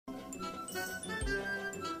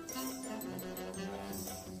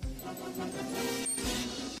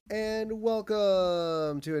And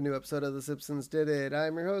welcome to a new episode of The Simpsons Did It.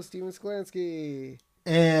 I'm your host, Steven Sklansky.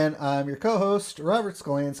 And I'm your co-host, Robert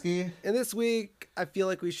Skolansky. And this week, I feel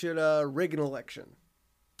like we should rig an election.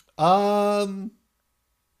 Who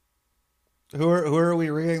are we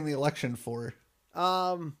rigging the election for?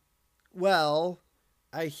 Well,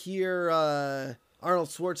 I hear Arnold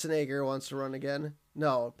Schwarzenegger wants to run again.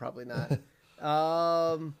 No, probably not.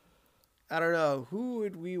 I don't know. Who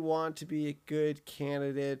would we want to be a good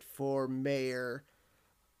candidate for mayor?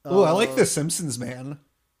 Oh, I like the Simpsons man.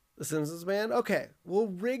 The Simpsons man? Okay. We'll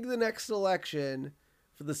rig the next election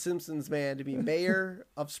for the Simpsons man to be mayor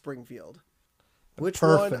of Springfield. Which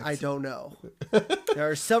Perfect. one? I don't know. There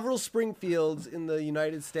are several Springfields in the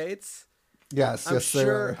United States. Yes,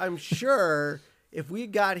 I'm sure if we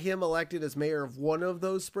got him elected as mayor of one of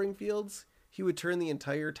those Springfields, he would turn the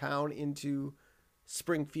entire town into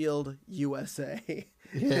Springfield, USA.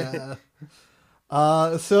 Yeah.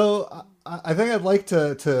 So I think I'd like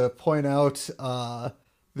to point out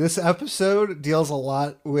this episode deals a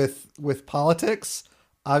lot with politics.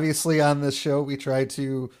 Obviously, on this show, we try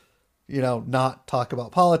to, not talk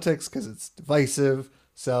about politics because it's divisive.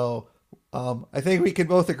 So I think we can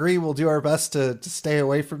both agree we'll do our best to stay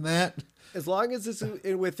away from that. As long as it's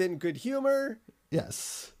within good humor.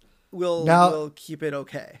 Yes. We'll keep it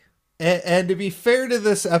okay. And to be fair to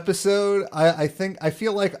this episode, I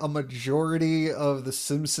feel like a majority of the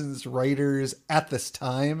Simpsons writers at this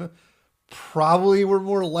time probably were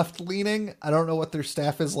more left-leaning. I don't know what their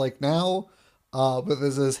staff is like now, but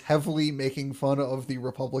this is heavily making fun of the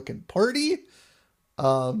Republican Party.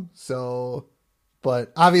 But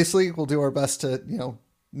obviously we'll do our best to,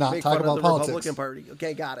 not make talk fun about of the politics. Republican Party.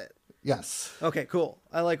 Okay, got it. Yes. Okay, cool.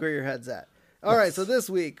 I like where your head's at. All right, so this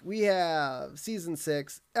week we have Season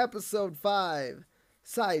 6, Episode 5,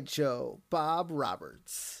 Sideshow Bob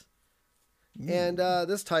Roberts. And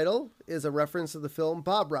this title is a reference to the film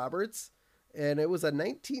Bob Roberts, and it was a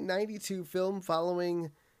 1992 film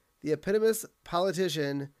following the eponymous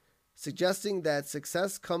politician suggesting that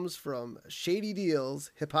success comes from shady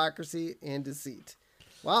deals, hypocrisy, and deceit.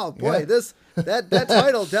 Wow, boy, Yeah. that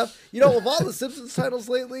title, of all the Simpsons titles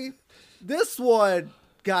lately, this one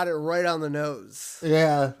got it right on the nose.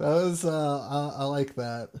 Yeah, that was, I like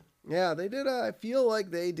that. Yeah, they did. I feel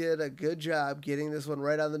like they did a good job getting this one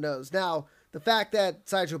right on the nose. Now, the fact that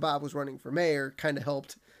Sideshow Bob was running for mayor kind of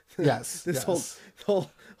helped. Yes. this yes.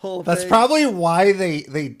 whole That's thing. probably why they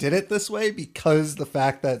did it this way, because the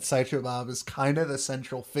fact that Sideshow Bob is kind of the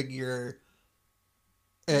central figure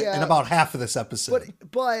in about half of this episode.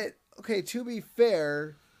 But okay, to be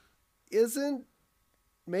fair, isn't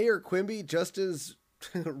Mayor Quimby just as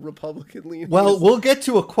Republican leaning? Well, we'll get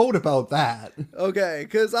to a quote about that. Okay,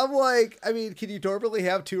 because I'm like, can you normally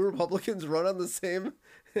have two Republicans run on the same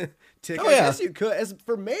ticket? Oh, yeah. I guess you could. As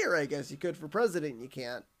for mayor, I guess you could. For president, you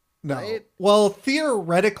can't. No. Right? Well,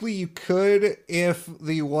 theoretically, you could if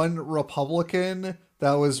the one Republican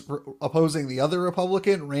that was opposing the other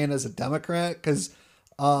Republican ran as a Democrat, because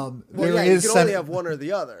you can only have one or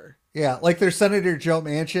the other. Yeah, like there's Senator Joe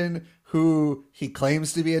Manchin, who he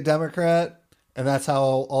claims to be a Democrat, and that's how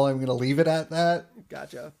all I'm going to leave it at that.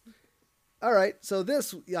 Gotcha. All right, so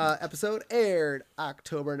this episode aired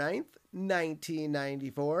October 9th,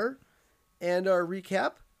 1994, and our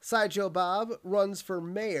recap, Sideshow Bob runs for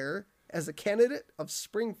mayor as a candidate of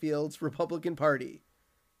Springfield's Republican Party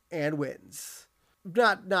and wins.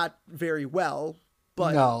 Not very well,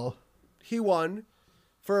 but no. He won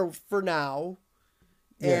for now.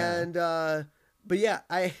 Yeah. And but yeah,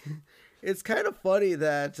 it's kind of funny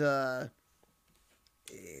that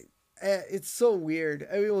it's so weird.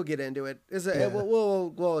 We'll get into it.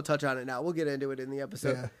 We'll touch on it now. We'll get into it in the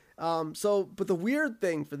episode. Yeah. But the weird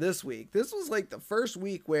thing for this week, this was like the first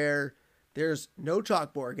week where there's no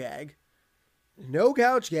chalkboard gag, no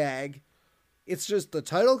couch gag. It's just the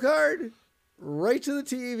title card, right to the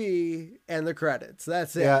TV, and the credits.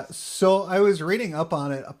 That's it. Yeah. So I was reading up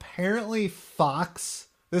on it. Apparently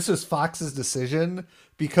this was Fox's decision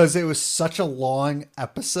because it was such a long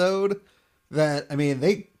episode that,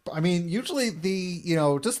 usually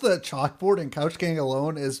just the chalkboard and couch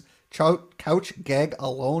gag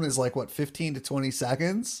alone is like what, 15 to 20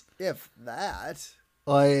 seconds? If that.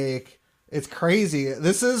 Like, it's crazy.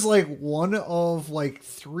 This is like one of like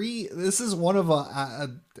three. This is one of a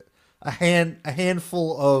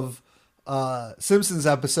handful of Simpsons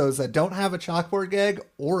episodes that don't have a chalkboard gag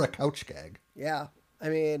or a couch gag. Yeah.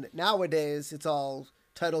 Nowadays it's all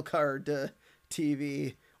title card to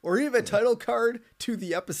TV or even title card to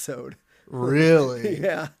the episode. Really?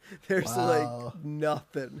 Yeah. There's Wow. like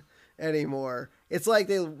nothing. anymore. It's like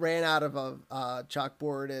they ran out of a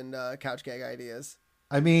chalkboard and couch gag ideas.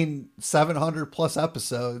 I mean, 700 plus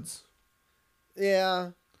episodes.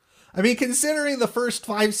 Yeah. I mean, considering the first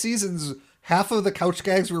 5 seasons, half of the couch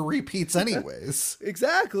gags were repeats anyways.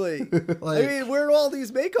 Exactly. Like, I mean, where are all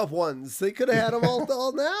these makeup ones? They could have had them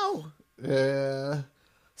all now. Yeah.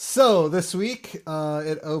 So this week,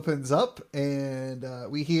 it opens up and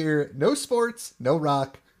we hear no sports, no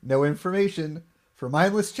rock, no information. For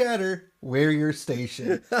mindless chatter, wear your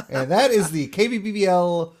station. And that is the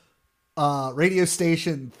KBBL radio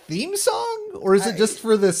station theme song? Or is it just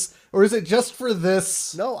for this? Or is it just for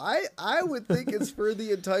this? No, I would think it's for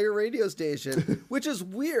the entire radio station, which is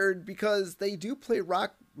weird because they do play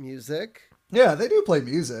rock music. Yeah, they do play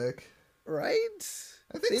music. Right?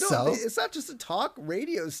 I think so. It's not just a talk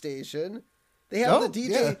radio station. They have the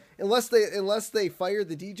DJ, unless they fired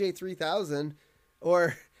the DJ 3000,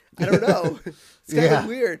 or I don't know. It's kind of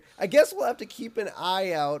weird. I guess we'll have to keep an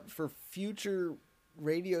eye out for future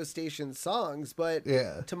radio station songs, but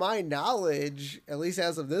to my knowledge, at least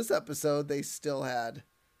as of this episode, they still had,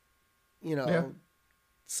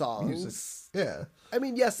 songs. Music. Yeah. I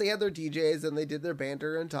mean, yes, they had their DJs and they did their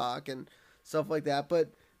banter and talk and stuff like that,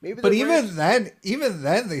 but maybe. But even then,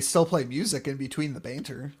 they still play music in between the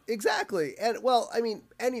banter. Exactly, and well, I mean,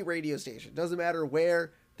 any radio station, doesn't matter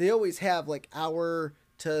where, they always have like hour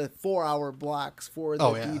to 4 hour blocks for the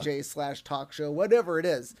DJ / talk show, whatever it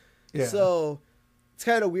is. Yeah. So it's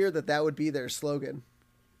kind of weird that would be their slogan.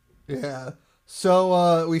 Yeah.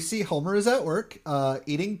 So we see Homer is at work,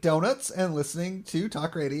 eating donuts and listening to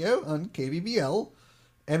talk radio on KBBL.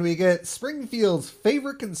 And we get Springfield's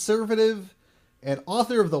favorite conservative and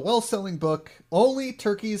author of the well-selling book, Only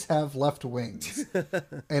Turkeys Have Left Wings.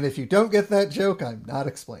 And if you don't get that joke, I'm not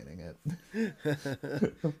explaining it.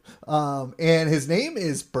 And his name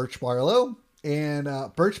is Birch Barlow. And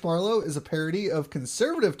Birch Barlow is a parody of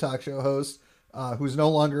conservative talk show host who's no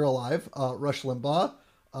longer alive, Rush Limbaugh,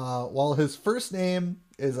 while his first name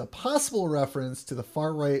is a possible reference to the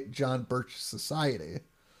far-right John Birch Society,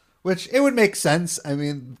 which it would make sense. I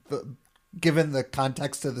mean, given the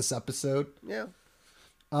context of this episode. Yeah.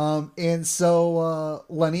 And so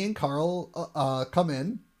Lenny and Carl come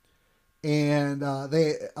in, and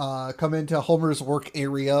they come into Homer's work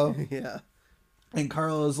area. Yeah. And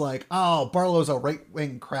Carl is like, "Oh, Barlow's a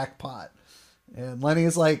right-wing crackpot." And Lenny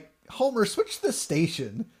is like, "Homer, switch the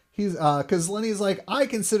station." He's because Lenny's like, "I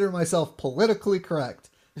consider myself politically correct,"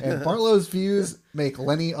 and Barlow's views make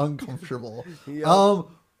Lenny uncomfortable. Yep.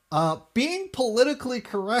 Being politically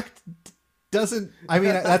correct doesn't, I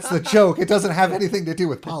mean, that's the joke. It doesn't have anything to do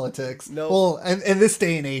with politics. No. Well, and in this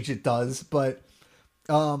day and age it does, but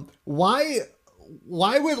why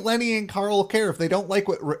would Lenny and Carl care if they don't like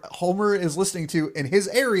what Homer is listening to in his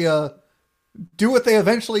area? Do what they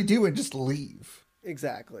eventually do and just leave.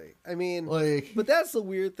 Exactly. I mean, but that's the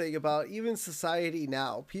weird thing about even society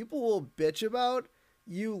now. People will bitch about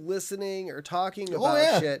you listening or talking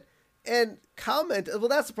about shit and comment. Well,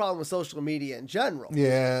 that's the problem with social media in general.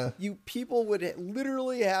 Yeah. People would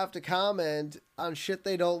literally have to comment on shit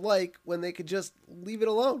they don't like when they could just leave it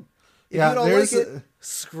alone. If you don't like it,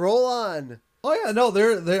 scroll on. Oh yeah, no,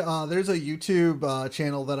 there's a YouTube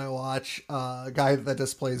channel that I watch, a guy that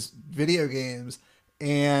just plays video games,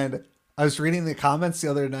 and I was reading the comments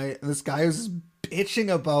the other night, and this guy was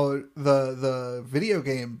bitching about the video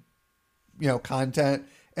game, content,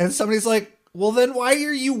 and somebody's like, "Well, then why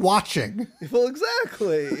are you watching?" Well,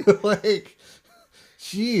 exactly. Like,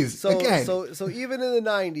 jeez. So even in the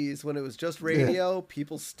 90s when it was just radio,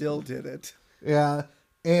 people still did it. Yeah.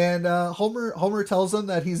 And Homer tells them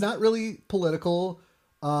that he's not really political,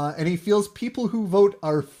 and he feels people who vote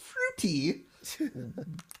are fruity.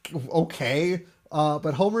 Okay.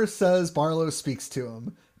 But Homer says Barlow speaks to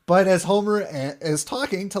him. But as Homer is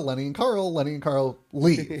talking to Lenny and Carl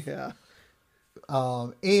leave. Yeah.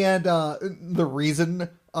 And the reason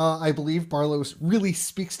I believe Barlow really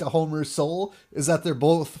speaks to Homer's soul is that they're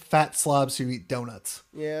both fat slobs who eat donuts.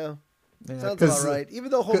 Yeah. Sounds about right.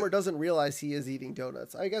 Even though Homer doesn't realize he is eating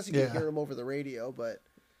donuts. I guess you can hear him over the radio, but...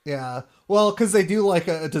 Yeah. Well, because they do like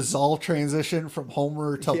a dissolve transition from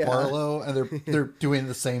Homer to Barlow, and they're doing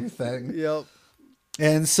the same thing. Yep.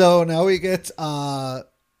 And so now we get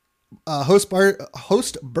host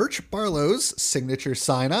Birch Barlow's signature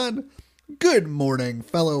sign-on. Good morning,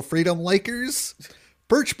 fellow freedom likers.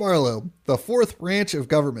 Birch Barlow, the fourth branch of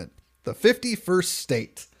government, the 51st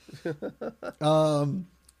state.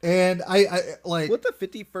 And I like... Would the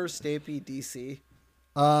 51st state be DC?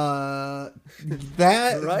 That...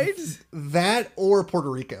 Right? That or Puerto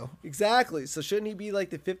Rico. Exactly. So shouldn't he be like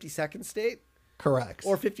the 52nd state? Correct.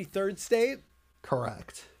 Or 53rd state?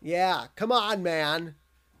 Correct. Yeah, come on, man.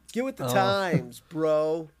 Get with the times,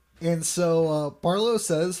 bro. And so Barlow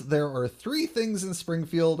says there are 3 things in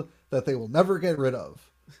Springfield that they will never get rid of.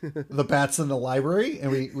 The bats in the library, and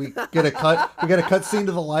we get a cut scene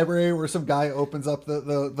to the library where some guy opens up the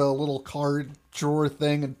little card drawer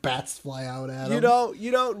thing and bats fly out at him.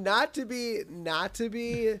 You know, not to be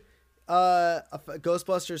a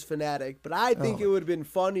Ghostbusters fanatic, but I think it would have been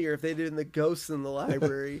funnier if they did in the ghosts in the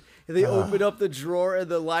library. If they opened up the drawer and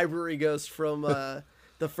the library ghost from the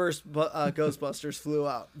first Ghostbusters flew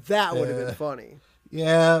out. That would have been funny.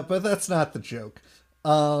 Yeah, but that's not the joke.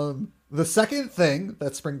 The second thing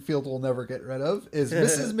that Springfield will never get rid of is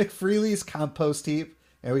Mrs. McFreely's compost heap.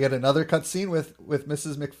 And we get another cutscene with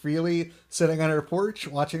Mrs. McFreely sitting on her porch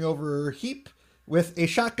watching over her heap with a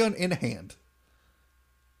shotgun in hand.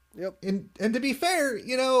 Yep. And to be fair,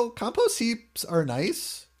 compost heaps are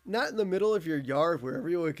nice. Not in the middle of your yard where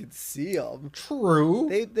everyone can see them. True.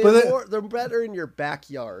 They're better in your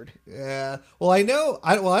backyard. Yeah. Well, I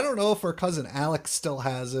don't know if her cousin Alex still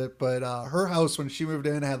has it, but her house when she moved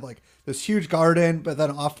in had like this huge garden, but then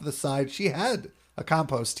off to the side she had a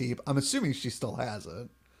compost heap. I'm assuming she still has it.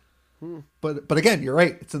 But again, you're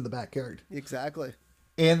right. It's in the backyard. Exactly.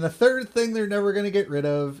 And the third thing they're never going to get rid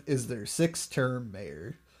of is their 6-term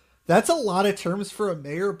mayor. That's a lot of terms for a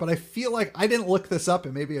mayor, but I feel like I didn't look this up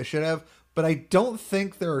and maybe I should have, but I don't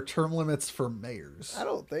think there are term limits for mayors. I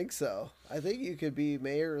don't think so. I think you could be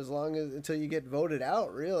mayor until you get voted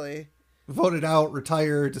out, really. Voted out,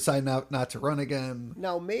 retire, decide not to run again.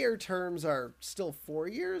 Now, mayor terms are still 4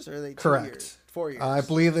 years, or are they 2 Correct. years? 4 years. I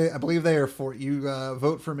believe they are 4. You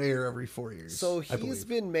vote for mayor every 4 years. So he's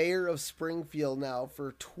been mayor of Springfield now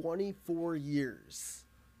for 24 years.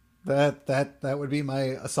 That would be my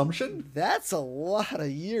assumption. That's a lot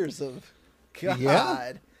of years of God.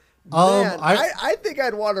 Yeah. Man, I think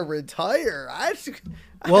I'd want to retire.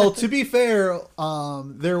 Well, to be fair,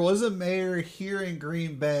 there was a mayor here in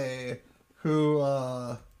Green Bay who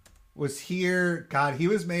was here. God, he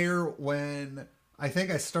was mayor when I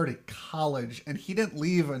think I started college, and he didn't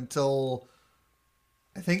leave until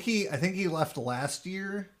I think he left last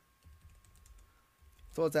year.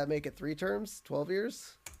 So what's that make it? 3 terms? 12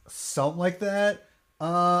 years? Something like that.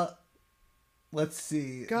 Let's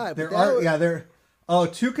see. God, there are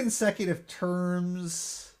 2 consecutive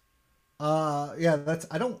terms.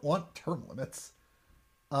 I don't want term limits.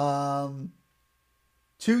 2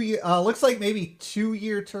 year looks like maybe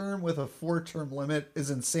 2-year term with a 4-term limit is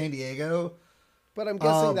in San Diego. But I'm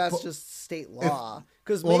guessing that's just state law.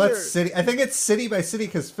 That's city. I think it's city by city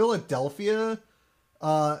because Philadelphia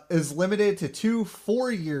is limited to 2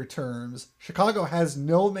 4-year terms. Chicago has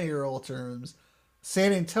no mayoral terms.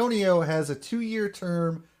 San Antonio has a 2-year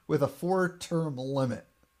term with a 4-term limit.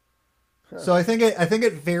 Huh. So I think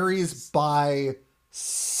it varies by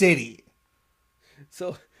city.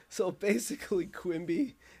 So basically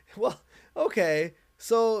Quimby, well, okay.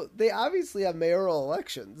 So they obviously have mayoral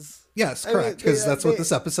elections. Yes, correct, because that's what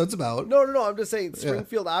this episode's about. No. I'm just saying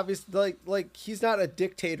Springfield obviously like he's not a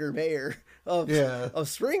dictator mayor of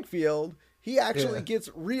Springfield. He actually gets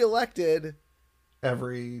reelected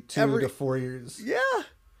every 2 to 4 years. Yeah.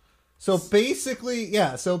 So basically,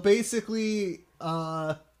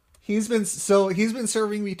 he's been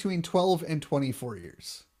serving between 12 and 24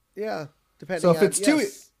 years. Yeah, depending. So if it's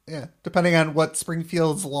depending on what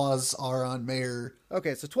Springfield's laws are on mayor.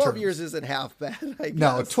 Okay, so 12 years isn't half bad, I guess.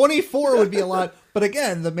 No, 24 would be a lot. But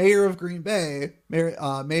again, the mayor of Green Bay,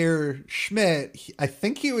 Mayor Schmidt, I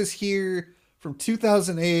think he was here from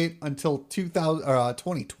 2008 until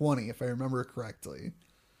 2020, if I remember correctly.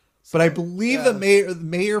 But I believe the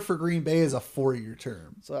mayor for Green Bay is a 4-year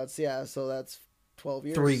term. So that's 12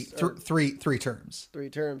 years. Three terms. 3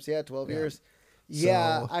 terms, 12 years.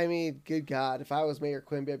 Yeah, I mean, good God. If I was Mayor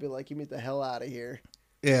Quimby, I'd be like, you get the hell out of here.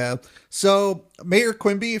 Yeah. So Mayor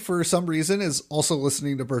Quimby, for some reason, is also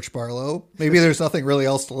listening to Birch Barlow. Maybe there's nothing really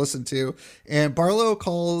else to listen to. And Barlow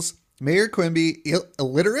calls Mayor Quimby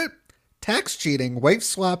illiterate, tax cheating, wife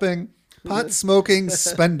swapping, pot smoking,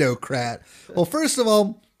 spendocrat. Well, first of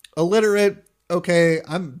all, illiterate. Okay,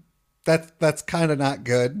 that's kind of not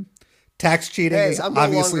good. Tax cheating is I'm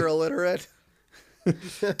obviously no longer illiterate.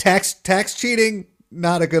 tax cheating,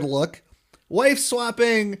 not a good look. Wife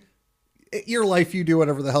swapping, your life, you do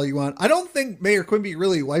whatever the hell you want. I don't think Mayor Quimby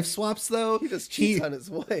really wife swaps though. He just cheats on his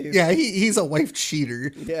wife. Yeah, he's a wife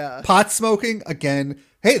cheater. Yeah. Pot smoking, again.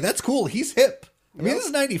 Hey, that's cool. He's hip. I mean, this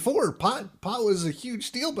is 94. Pot was a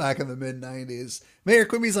huge deal back in the mid-90s. Mayor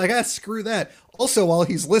Quimby's like, screw that. Also, while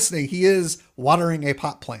he's listening, he is watering a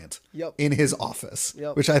pot plant in his office,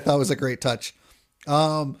 which I thought was a great touch.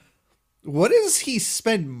 What does he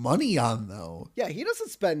spend money on, though? Yeah, he doesn't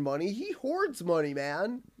spend money. He hoards money,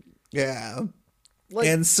 man. Yeah. Like,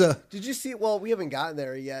 and so, did you see? Well, we haven't gotten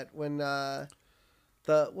there yet. When I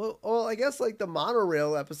guess like the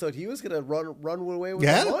monorail episode, he was gonna run away with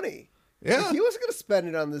the money. Yeah, like, he wasn't gonna spend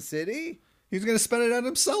it on the city. He's gonna spend it on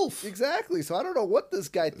himself. Exactly. So I don't know what this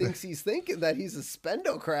guy thinks he's thinking, that he's a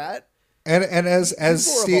spendocrat. And as he's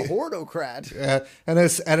more Steve, of a hoardocrat. Yeah, and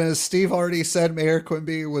as Steve already said, Mayor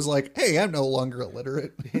Quimby was like, "Hey, I'm no longer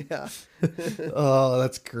illiterate." Yeah. Oh,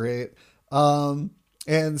 that's great.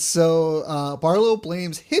 And so Barlow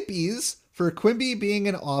blames hippies for Quimby being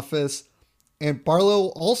in office, and Barlow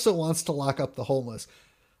also wants to lock up the homeless.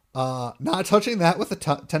 Not touching that with a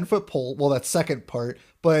 10-foot pole. Well, that's second part.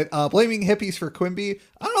 But blaming hippies for Quimby.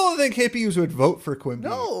 I don't think hippies would vote for Quimby.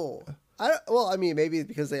 No. I mean, maybe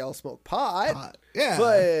because they all smoke pot. Yeah.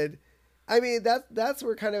 But, I mean, that's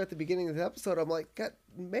where kind of at the beginning of the episode, I'm like, God,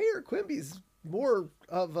 Mayor Quimby's more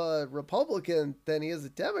of a Republican than he is a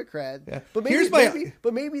Democrat. Yeah. But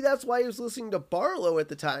maybe that's why he was listening to Barlow at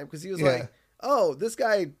the time, because he was like, oh, this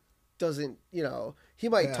guy doesn't, he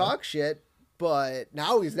might talk shit, but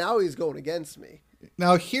now he's going against me.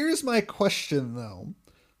 Now here's my question though.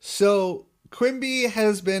 So Quimby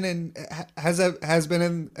has been in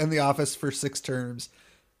the office for 6 terms.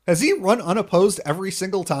 Has he run unopposed every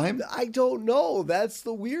single time? I don't know. That's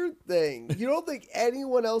the weird thing. You don't think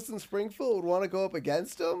anyone else in Springfield would want to go up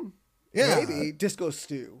against him? Yeah. Maybe Disco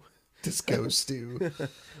Stew. Disco Stew.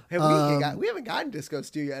 Hey, we haven't gotten Disco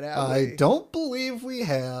Stew yet, have we? I don't believe we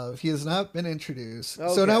have. He has not been introduced.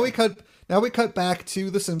 Okay. So now we cut back to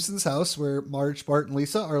the Simpsons house where Marge, Bart, and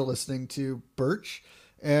Lisa are listening to Birch,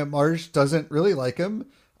 and Marge doesn't really like him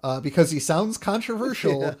because he sounds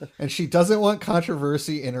controversial, and she doesn't want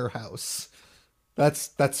controversy in her house.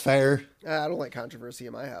 That's fair. I don't like controversy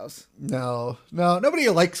in my house. No, nobody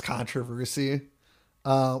likes controversy.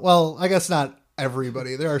 Well, I guess not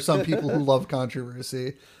everybody. There are some people who love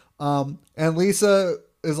controversy. And Lisa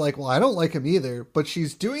is like, well, I don't like him either, but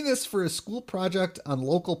she's doing this for a school project on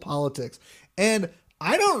local politics. And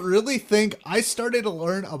I don't really think I started to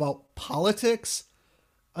learn about politics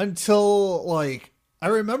until I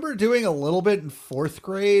remember doing a little bit in 4th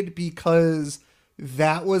grade because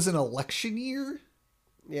that was an election year.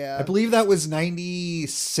 Yeah. I believe that was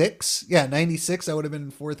 96. Yeah, 96. I would have been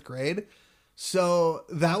in 4th grade. So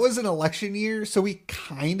that was an election year. So we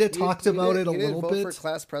kind of talked about it a little bit. You vote for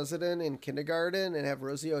class president in kindergarten and have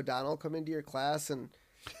Rosie O'Donnell come into your class and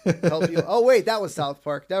help you. Oh, wait, that was South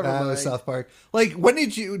Park. Never mind. That was South Park. When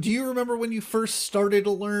do you remember when you first started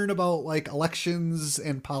to learn about elections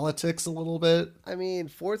and politics a little bit? I mean,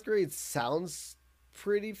 4th grade sounds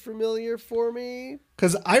pretty familiar for me.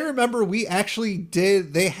 Because I remember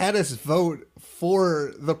they had us vote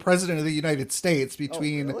for the president of the United States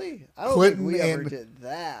between really? I don't Clinton think we ever and did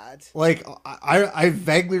that. I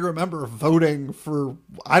vaguely remember voting for,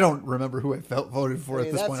 I don't remember who I voted for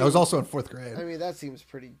at this point. I was also in 4th grade. I mean, that seems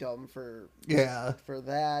pretty dumb for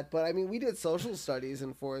that. But I mean, we did social studies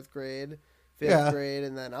in 4th grade, 5th grade,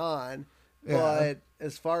 and then on. Yeah. But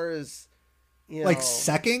as far as,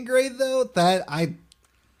 2nd grade though,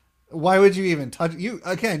 why would you even touch you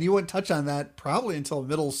wouldn't touch on that probably until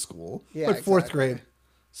middle school, but 4th grade.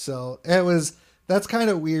 So that's kind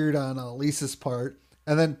of weird on Lisa's part.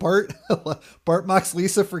 And then Bart mocks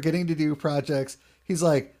Lisa for getting to do projects. He's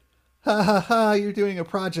like, ha ha ha, you're doing a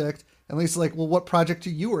project. And Lisa's like, well, what project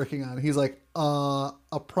are you working on? He's like, a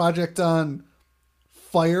project on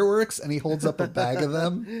fireworks, and he holds up a bag of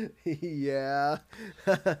them. Yeah.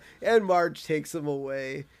 And Marge takes them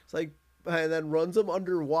away. It's like, and then runs them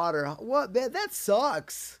underwater. What, man? That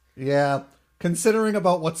sucks. Yeah, considering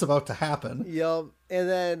about what's about to happen. Yep. And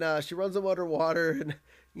then she runs them underwater, and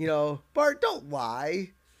Bart, don't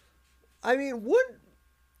lie. I mean,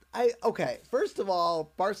 okay, first of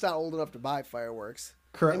all, Bart's not old enough to buy fireworks.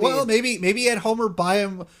 Correct. I mean, well, maybe he had Homer buy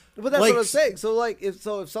him. But that's what I'm saying. So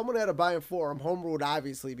if someone had to buy him for him, Homer would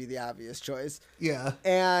obviously be the obvious choice. Yeah.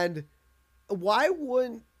 And why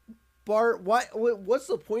wouldn't Bart? What's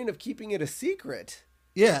the point of keeping it a secret?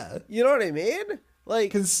 Yeah. You know what I mean?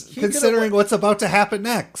 Considering what's about to happen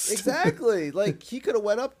next. Exactly. He could have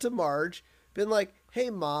went up to Marge, been like, "Hey,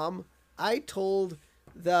 Mom, I told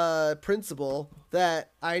the principal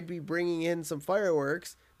that I'd be bringing in some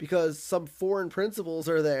fireworks because some foreign principals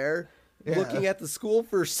are there looking at the school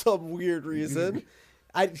for some weird reason."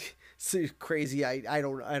 It's crazy. I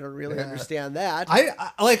don't really understand that.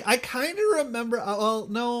 I kind of remember. Well,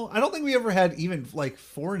 no, I don't think we ever had even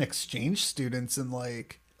foreign exchange students in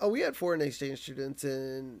Oh, we had foreign exchange students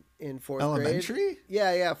in 4th grade. Elementary?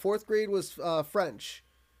 Yeah. 4th grade was French.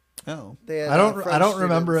 Oh, They had, I don't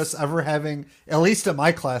remember students. us ever having, at least in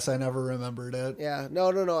my class, I never remembered it. Yeah, no,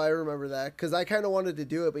 I remember that because I kind of wanted to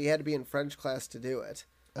do it, but you had to be in French class to do it,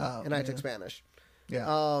 Oh, and I took Spanish.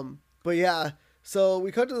 Yeah. But yeah, so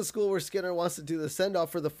we cut to the school where Skinner wants to do the send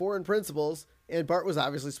off for the foreign principals, and Bart was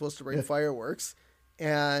obviously supposed to bring fireworks,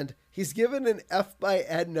 and he's given an F by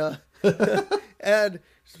Edna, and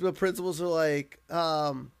the principals are like,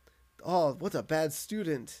 "Oh, what's a bad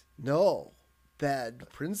student? No, bad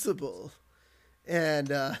principal." And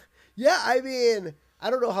yeah, I mean, I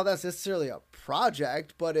don't know how that's necessarily a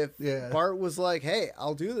project, but if Bart was like, "Hey,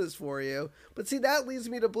 I'll do this for you," but see, that leads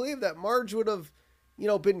me to believe that Marge would have,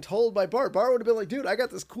 been told by Bart. Bart would have been like, "Dude, I got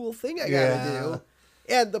this cool thing I gotta do,"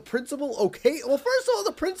 and the principal Well, first of all,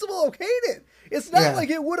 the principal okayed it. It's not like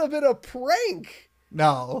it would have been a prank.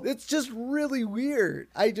 No, it's just really weird.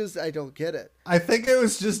 I don't get it. I think it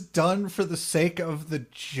was just done for the sake of the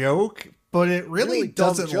joke, but it really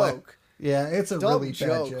doesn't joke. Yeah, it's a dumb really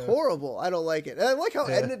joke. bad joke. Horrible. I don't like it. And I like how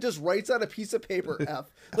Edna just writes on a piece of paper F.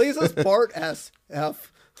 Like it says Bart S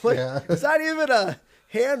F. Like it's not even a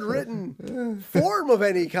handwritten form of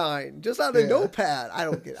any kind. Just on a notepad. I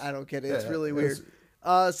don't get it. It's really weird.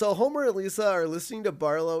 So Homer and Lisa are listening to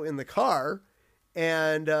Barlow in the car.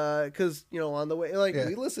 And because on the way,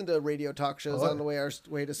 we listen to radio talk shows on the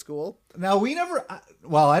way to school. Now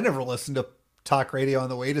I never listened to talk radio on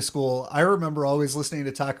the way to school. I remember always listening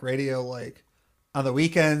to talk radio like on the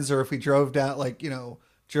weekends, or if we drove down,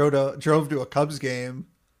 drove to a Cubs game.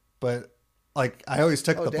 But like I always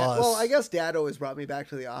took the bus. Well, I guess Dad always brought me back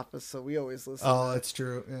to the office, so we always listened. Oh, that's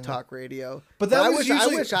true. Yeah. Talk radio. But I wish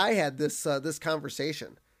I had this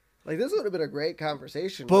conversation. Like this would have been a great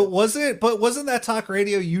conversation. But wasn't that talk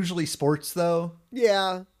radio usually sports though?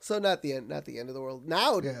 Yeah. So not the end of the world.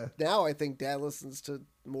 Now I think Dad listens to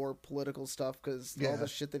more political stuff because all the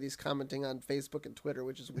shit that he's commenting on Facebook and Twitter,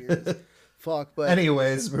 which is weird as fuck. But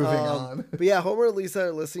anyways, moving on. But yeah, Homer and Lisa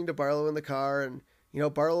are listening to Barlow in the car, and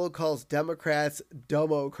Barlow calls Democrats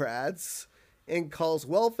Democrats and calls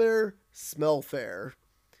welfare smell fair.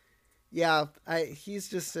 Yeah, he's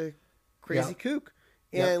just a crazy kook.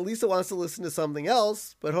 And Lisa wants to listen to something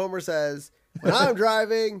else, but Homer says, when I'm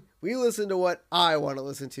driving, we listen to what I want to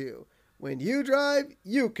listen to. When you drive,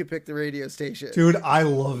 you can pick the radio station. Dude, I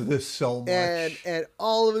love this so much. And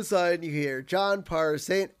all of a sudden you hear John Parr's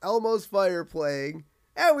St. Elmo's Fire playing,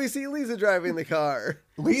 and we see Lisa driving the car.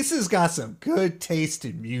 Lisa's got some good taste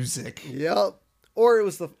in music. Yep. Or it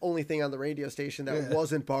was the only thing on the radio station that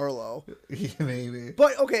wasn't Barlow. Maybe.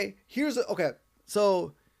 But, okay,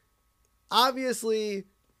 so obviously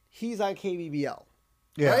he's on KBBL,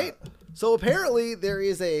 right? So apparently there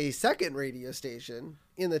is a second radio station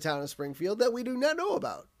in the town of Springfield that we do not know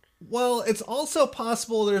about. Well, it's also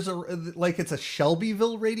possible there's it's a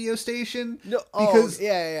Shelbyville radio station. No,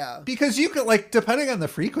 because you can depending on the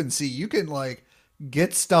frequency, you can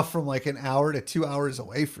get stuff from an hour to 2 hours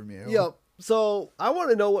away from you. Yep. So I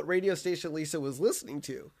want to know what radio station Lisa was listening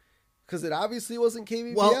to, because it obviously wasn't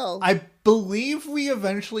KBBL. Well, I believe we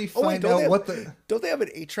eventually find out what the... Don't they have an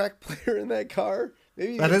 8-track player in that car?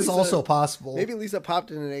 Maybe that is also possible. Maybe Lisa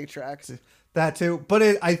popped in an 8-track. That too.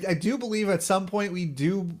 But I do believe at some point we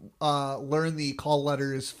do learn the call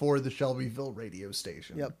letters for the Shelbyville radio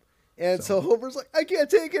station. Yep. And so Homer's like, I can't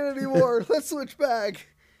take it anymore. Let's switch back.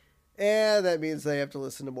 And that means they have to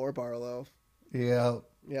listen to more Barlow. Yeah.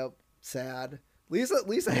 Yep. Sad.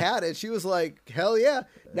 Lisa had it. She was like, hell yeah.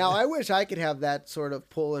 Now I wish I could have that sort of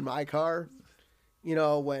pull in my car.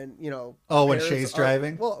 When when Shay's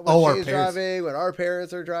driving. Well, when Shay's driving, when our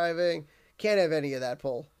parents are driving, can't have any of that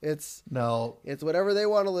pull. It's whatever they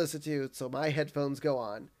want to listen to. So my headphones go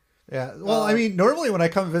on. Yeah. Well, I mean, normally when I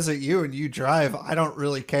come visit you and you drive, I don't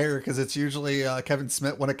really care because it's usually one of Kevin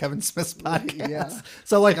Smith's podcasts. Yeah.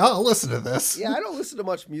 So I'll listen to this. Yeah, I don't listen to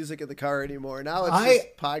much music in the car anymore. Now it's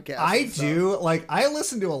just podcasts. I do. I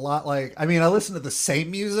listen to a lot. I listen to the same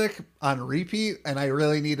music on repeat, and I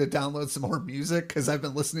really need to download some more music because I've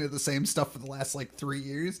been listening to the same stuff for the last 3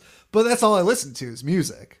 years. But that's all I listen to is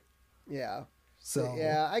music. Yeah. So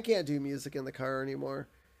yeah, I can't do music in the car anymore.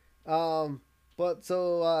 But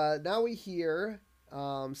so now we hear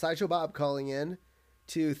Sideshow Bob calling in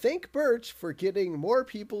to thank Birch for getting more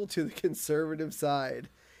people to the conservative side.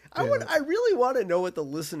 I really want to know what the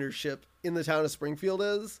listenership in the town of Springfield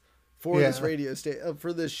is for this radio station,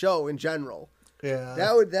 for this show in general. Yeah,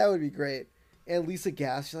 that would be great. And Lisa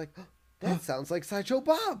gasped. She's like, "That sounds like Sideshow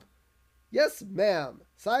Bob." Yes, ma'am.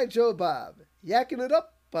 Sideshow Bob yakking it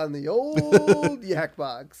up on the old yak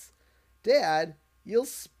box. Dad,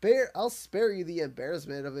 I'll spare you the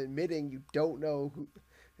embarrassment of admitting you don't know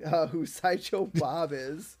who Sideshow Bob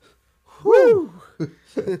is. Whew.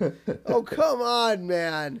 Oh, come on,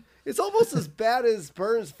 man. It's almost as bad as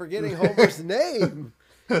Burns forgetting Homer's name.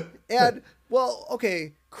 And, well,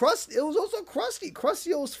 okay, it was also Krusty.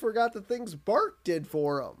 Krusty almost forgot the things Bart did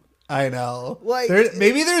for him. I know. Like,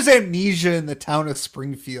 maybe there's amnesia in the town of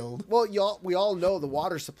Springfield. Well, we all know the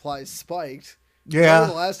water supply spiked. Yeah. Remember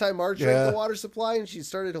the last time Marge drank the water supply and she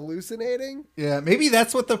started hallucinating? Yeah, maybe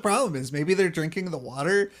that's what the problem is. Maybe they're drinking the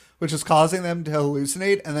water, which is causing them to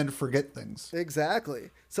hallucinate and then forget things. Exactly.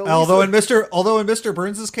 So although in Mr.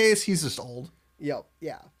 Burns' case, he's just old. Yep.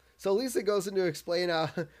 Yeah. So Lisa goes in to explain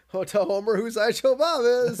to Homer who Sideshow Bob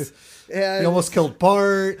is. And he almost killed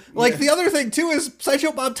Bart. Like, the other thing, too, is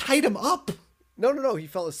Sideshow Bob tied him up. No. He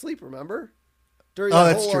fell asleep, remember? During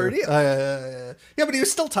that whole ordeal. Yeah, but he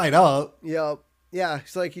was still tied up. Yep. Yeah.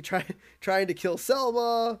 It's like he trying to kill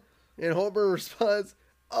Selma, and Homer responds,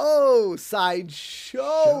 "Oh,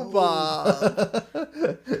 Sideshow Bob."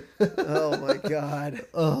 Oh, my God.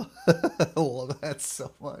 Oh, I love that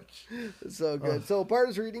so much. So good. So Bart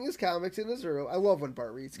is reading his comics in his room. I love when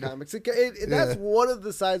Bart reads comics. That's one of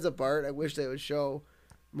the sides of Bart I wish they would show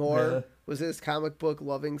more, was his comic book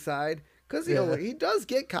loving side. Because he does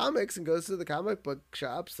get comics and goes to the comic book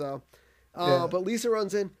shop. So, But Lisa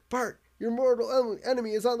runs in. "Bart, your mortal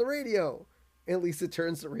enemy is on the radio." And Lisa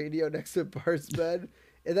turns the radio next to Bart's bed.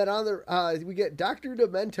 And then we get Dr.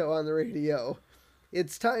 Demento on the radio.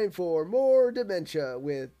 "It's time for more dementia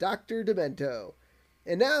with Dr. Demento.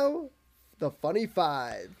 And now, the funny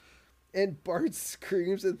five." And Bart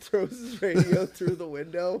screams and throws his radio through the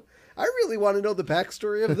window. I really want to know the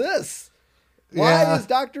backstory of this. Why is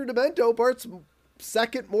Dr. Demento Bart's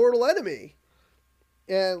second mortal enemy?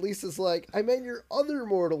 And Lisa's like, "I meant your other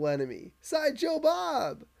mortal enemy, Sideshow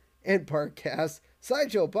Bob." And Bart gasps,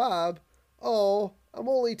 "Sideshow Bob? Oh, I'm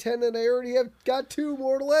only 10 and I already have got 2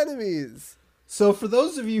 mortal enemies." So for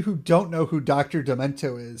those of you who don't know who Dr.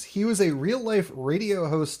 Demento is, he was a real-life radio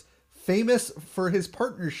host famous for his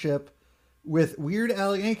partnership with Weird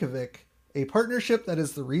Al Yankovic, a partnership that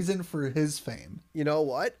is the reason for his fame. You know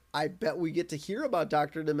what? I bet we get to hear about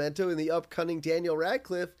Dr. Demento in the upcoming Daniel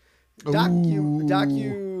Radcliffe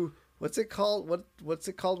docu. What's it called? What's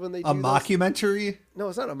it called when they do a mockumentary? No,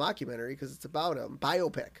 it's not a mockumentary because it's about him.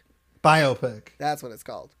 Biopic. That's what it's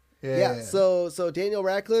called. Yeah. So Daniel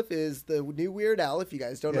Radcliffe is the new Weird Al. If you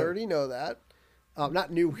guys don't already know that,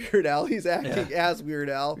 not new Weird Al. He's acting as Weird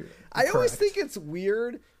Al. I always think it's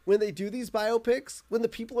weird when they do these biopics when the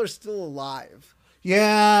people are still alive.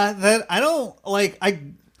 Yeah, that I don't like.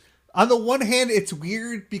 On the one hand, it's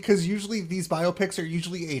weird because usually these biopics are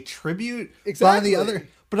usually a tribute. Exactly.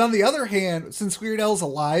 But on the other hand, since Weird Al's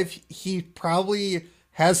alive, he probably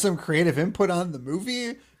has some creative input on the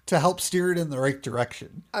movie to help steer it in the right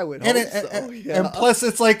direction. I would hope so. And plus,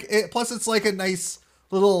 it's like a nice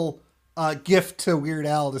little gift to Weird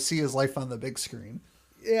Al to see his life on the big screen.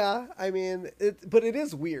 Yeah, I mean, but it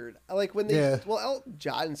is weird. Like when Elton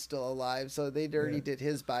John's still alive, so they already did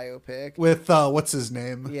his biopic with what's his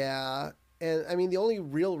name? Yeah, and I mean the only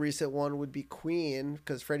real recent one would be Queen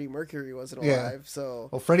because Freddie Mercury wasn't alive. So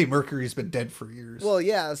Freddie Mercury's been dead for years. Well,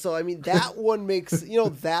 yeah. So I mean that one makes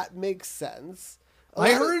that makes sense.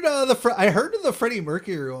 I heard the Freddie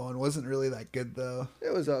Mercury one wasn't really that good though.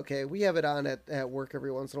 It was okay. We have it on at work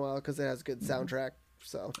every once in a while because it has a good soundtrack.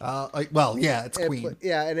 So it's Queen.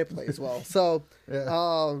 And it plays well. So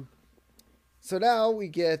so now we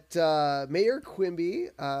get Mayor Quimby.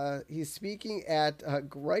 He's speaking at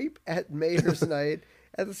Gripe at Mayor's Night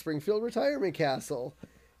at the Springfield Retirement Castle.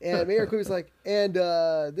 And Mayor Quimby's like, and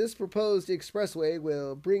this proposed expressway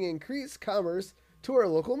will bring increased commerce to our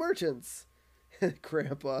local merchants.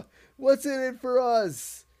 Grandpa, what's in it for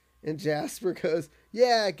us? And Jasper goes,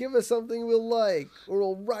 yeah, give us something we'll like, or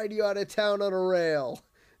we'll ride you out of town on a rail.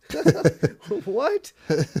 What?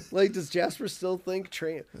 Like, does Jasper still think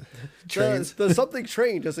trains? The something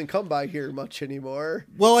train doesn't come by here much anymore.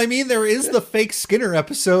 Well, I mean, there is the fake Skinner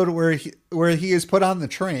episode where he is put on the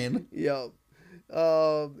train. Yep.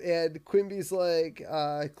 And Quimby's like,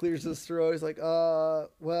 clears his throat. He's like,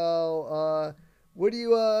 what do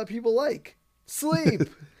you people like? Sleep.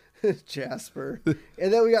 Jasper.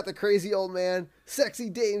 And then we got the crazy old man,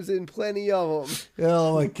 sexy dames and plenty of them.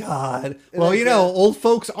 Oh my God. Well, old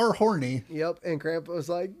folks are horny. Yep. And Grandpa was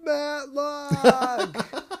like,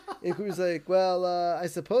 Matlock. And he was like, well, I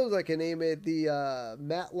suppose I can name it the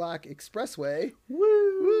Matlock Expressway.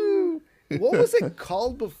 Woo. What was it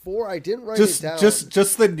called before? I didn't write it down.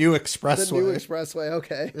 Just the new expressway. The new expressway.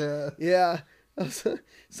 Okay. Yeah.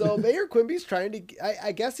 So Mayor Quimby's trying to,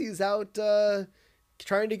 I guess he's out,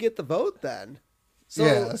 trying to get the vote then.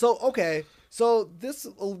 So this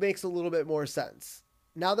makes a little bit more sense.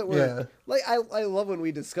 now that we're like, I love when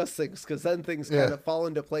we discuss things because then things kind of fall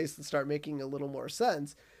into place and start making a little more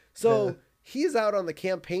sense. So he's out on the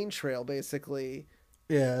campaign trail, basically,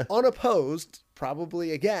 unopposed,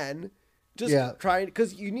 probably again, just trying,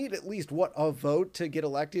 because you need at least a vote to get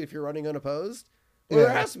elected if you're running unopposed. Well, there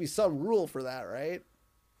has to be some rule for that, right?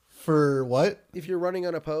 For what? If you're running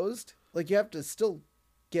unopposed, like you have to still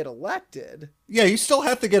get elected. Yeah, you still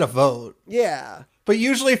have to get a vote. Yeah. But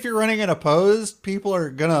usually if you're running unopposed, people are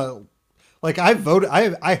gonna, like,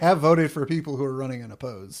 I have voted for people who are running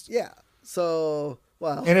unopposed. Yeah. So,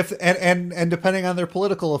 well. And if and depending on their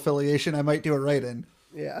political affiliation, I might do a write-in.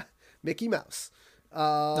 Yeah. Mickey Mouse.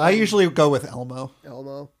 I usually go with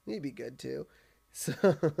Elmo. He'd be good too.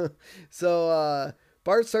 So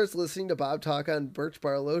Bart starts listening to Bob talk on Birch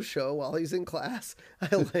Barlow's show while he's in class.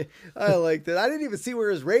 I liked it. I didn't even see where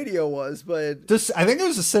his radio was, but I think it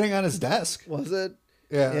was just sitting on his desk. Was it?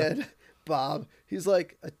 Yeah. And Bob, he's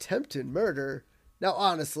like, attempted murder. Now,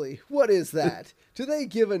 honestly, what is that? Do they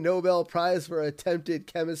give a Nobel Prize for attempted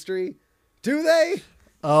chemistry? Do they?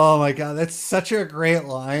 Oh my God, that's such a great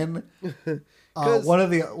line. One of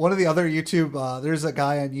the other YouTube, there's a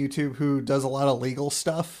guy on YouTube who does a lot of legal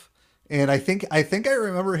stuff, and I think I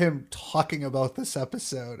remember him talking about this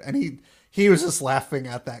episode, and he was just laughing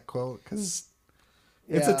at that quote because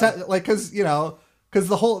it's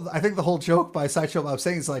because I think the whole joke by Sideshow Bob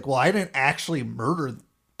saying is like, well, I didn't actually murder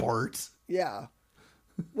Bart. Yeah.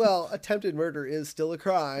 Well, attempted murder is still a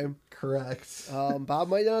crime. Correct. Bob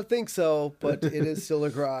might not think so, but it is still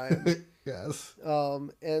a crime. Yes.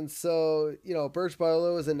 And so, Birch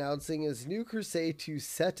Barlow is announcing his new crusade to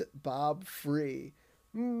set Bob free.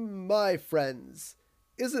 My friends,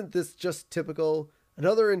 isn't this just typical?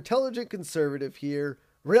 Another intelligent conservative here,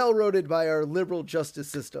 railroaded by our liberal justice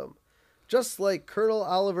system. Just like Colonel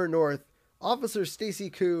Oliver North, Officer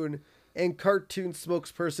Stacy Coon, and cartoon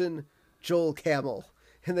spokesperson Joel Camel.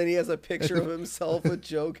 And then he has a picture of himself with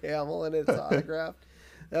Joe Camel and it's autographed.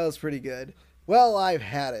 That was pretty good. Well, I've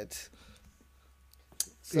had it.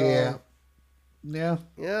 So,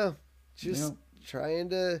 yeah. Just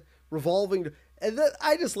trying to revolving. And then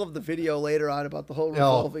I just love the video later on about the whole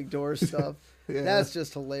revolving door stuff. That's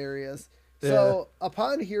just hilarious. So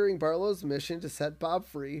upon hearing Barlow's mission to set Bob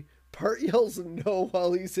free, Bart yells no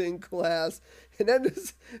while he's in class. And then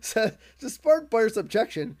to spark Bart's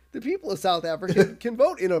objection, the people of South Africa can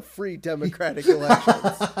vote in a free democratic election.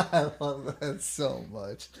 I love that so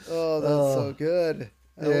much. Oh, that's so good.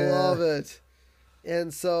 I love it.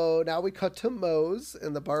 And so now we cut to Moe's,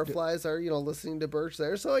 and the barflies are, listening to Birch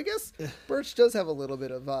there. So I guess Birch does have a little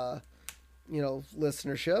bit of,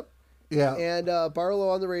 listenership. Yeah. And Barlow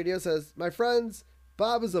on the radio says, "My friends,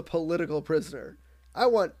 Bob is a political prisoner. I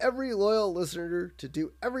want every loyal listener to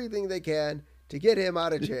do everything they can to get him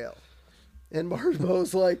out of jail." And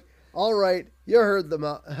Moe's like, "All right, you heard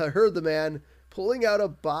the man," pulling out a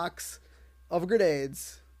box of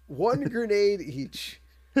grenades, one grenade each.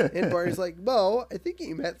 And Barney's like, "Mo, I think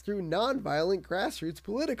he meant through nonviolent grassroots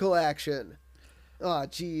political action." "Oh,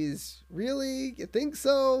 geez. Really? You think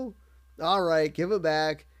so? All right, give him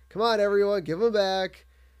back. Come on, everyone, give him back.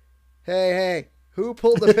 Hey, who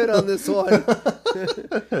pulled the pin on this one?"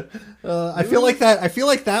 I feel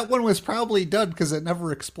like that one was probably done because it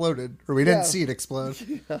never exploded, or we didn't see it explode.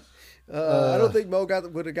 I don't think Mo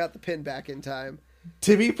would have got the pin back in time.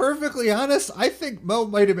 To be perfectly honest, I think Mo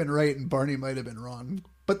might have been right and Barney might have been wrong.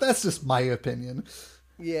 But that's just my opinion.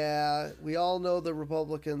 Yeah, we all know the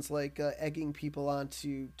Republicans like egging people on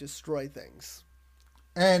to destroy things.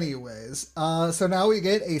 Anyways, so now we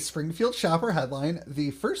get a Springfield Shopper headline,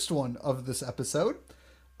 the first one of this episode.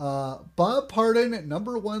 Bob Pardon,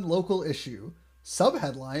 #1 local issue.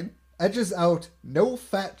 Subheadline, edges out no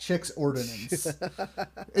fat chicks ordinance.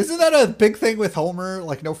 Isn't that a big thing with Homer?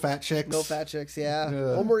 Like no fat chicks? No fat chicks, yeah.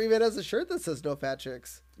 Homer even has a shirt that says no fat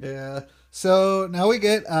chicks. Yeah. So now we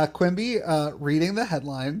get Quimby reading the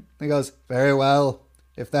headline. He goes, "Very well.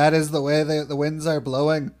 If that is the way the winds are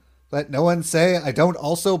blowing, let no one say I don't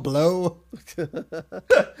also blow."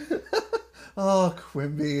 Oh,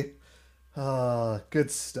 Quimby. Oh, good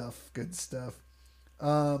stuff. Good stuff.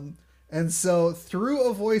 And so through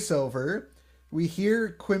a voiceover, we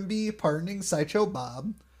hear Quimby pardoning Sideshow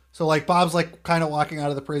Bob. So like Bob's like kind of walking out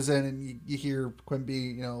of the prison and you hear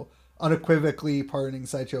Quimby, unequivocally pardoning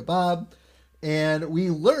Sideshow Bob. And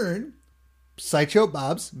we learn Sideshow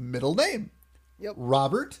Bob's middle name. Yep.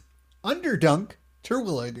 Robert Underdunk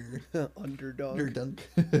Terwilliger. Underdunk.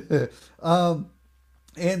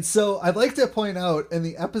 And so I'd like to point out in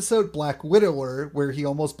the episode Black Widower, where he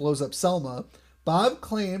almost blows up Selma, Bob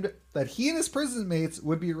claimed that he and his prison mates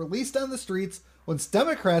would be released on the streets once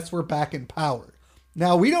Democrats were back in power.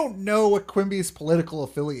 Now, we don't know what Quimby's political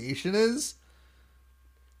affiliation is.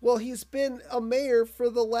 Well, he's been a mayor for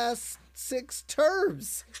the last 6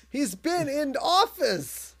 terms. He's been in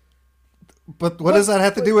office. But what does that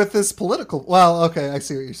have to do with this political? Well, okay, I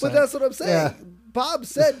see what you're saying. But that's what I'm saying. Yeah. Bob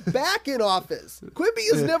said back in office. Quimby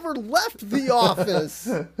has never left the office.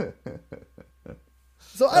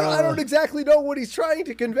 So I don't exactly know what he's trying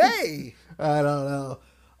to convey. I don't know.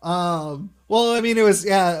 Well, I mean, it was,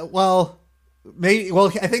 yeah, well, maybe,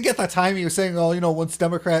 well, I think at that time he was saying, oh, you know, once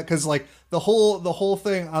Democrat, because like the whole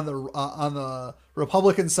thing on the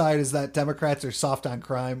Republican side is that Democrats are soft on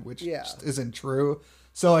crime, which just isn't true.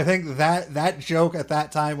 So I think that joke at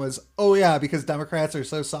that time was, oh yeah, because Democrats are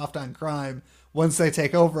so soft on crime, once they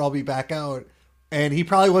take over, I'll be back out. And he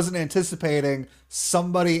probably wasn't anticipating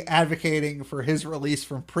somebody advocating for his release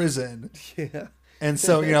from prison. Yeah. And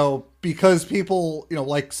so, you know, because people, you know,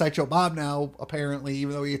 like Sideshow Bob now, apparently,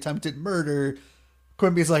 even though he attempted murder,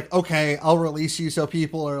 Quimby's like, okay, I'll release you so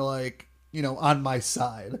people are like, you know, on my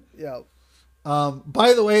side. Yeah.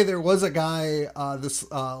 By the way, there was a guy this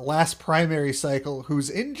last primary cycle who's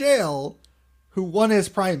in jail who won his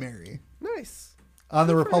primary. Nice. On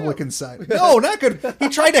the Republican side. No, not good. He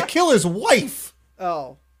tried to kill his wife.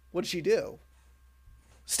 Oh, what'd she do?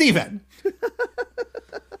 Steven.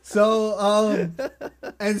 So,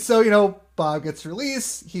 and so, you know, Bob gets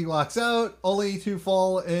released. He walks out, only to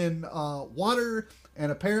fall in water.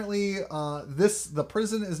 And apparently the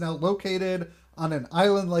prison is now located on an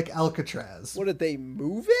island like Alcatraz. What, did they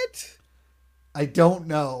move it? I don't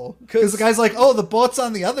know. Because the guy's like, oh, the boat's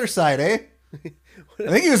on the other side, eh?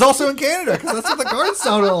 I think he was also in Canada, because that's what the guards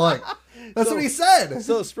sounded like. That's what he said.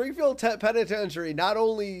 So Springfield Penitentiary not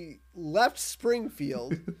only left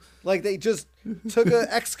Springfield, like they just took an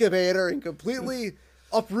excavator and completely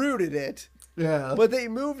uprooted it. Yeah. But they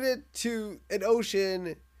moved it to an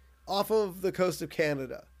ocean off of the coast of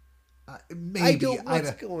Canada. Maybe.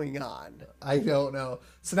 What's going on? I don't know.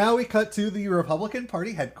 So now we cut to the Republican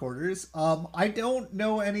Party headquarters. I don't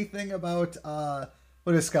know anything about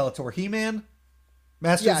what is Skeletor? He-Man?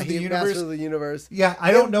 Masters of the Universe? Masters of the Universe. Yeah,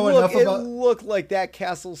 I don't know enough about... It looked like that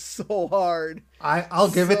castle so hard. I'll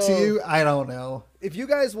give it to you. I don't know. If you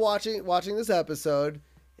guys watching this episode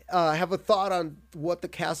have a thought on what the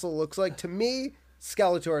castle looks like, to me,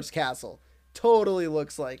 Skeletor's castle totally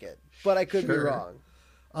looks like it. But I could be wrong.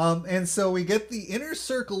 And so we get the inner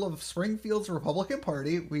circle of Springfield's Republican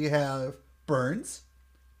Party. We have Burns,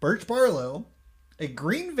 Birch Barlow, a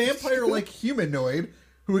green vampire-like humanoid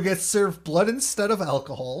who gets served blood instead of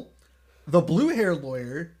alcohol, the blue-haired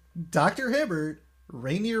lawyer, Dr. Hibbert,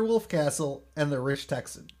 Rainier Wolfcastle, and the Rich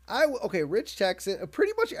Texan. Rich Texan.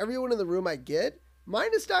 Pretty much everyone in the room I get,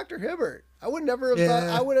 minus Dr. Hibbert. I would never have thought.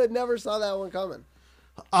 I would have never saw that one coming.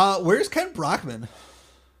 Where's Ken Brockman?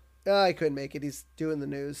 I couldn't make it. He's doing the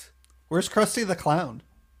news. Where's Krusty the Clown?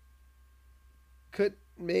 Couldn't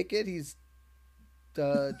make it. He's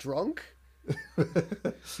drunk.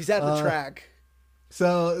 He's at the track.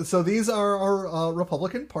 So these are our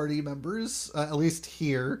Republican Party members, at least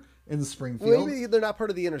here in Springfield. Well, maybe they're not part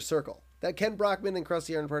of the inner circle. That Ken Brockman and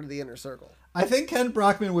Krusty aren't part of the inner circle. I think Ken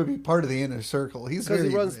Brockman would be part of the inner circle. He's very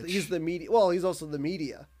rich. He's the media. Well, he's also the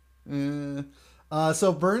media.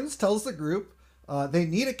 So Burns tells the group they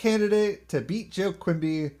need a candidate to beat Joe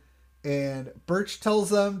Quimby, and Birch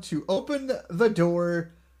tells them to open the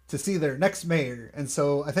door to see their next mayor. And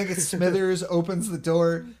so I think it's Smithers opens the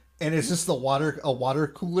door, and it's just a water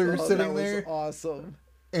cooler sitting there. Awesome.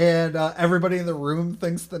 And everybody in the room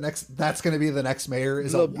thinks that's going to be the next mayor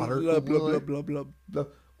is a water cooler. Blah, blah, blah, blah.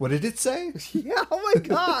 What did it say? Yeah, oh my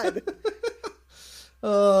God.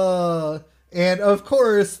 And of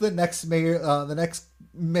course, the next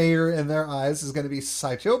mayor in their eyes is going to be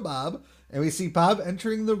Sideshow Bob. And we see Bob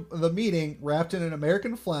entering the meeting wrapped in an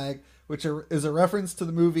American flag, which is a reference to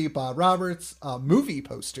the movie Bob Roberts movie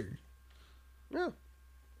poster. Yeah.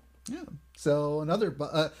 Yeah. So another,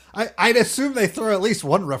 I'd assume they throw at least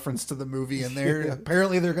one reference to the movie in there.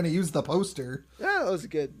 Apparently, they're going to use the poster. Yeah, that was a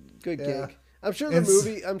good gig. I'm sure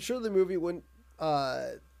the movie wouldn't.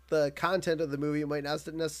 The content of the movie might not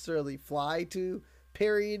necessarily fly to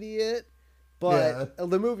parody it, but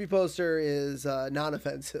the movie poster is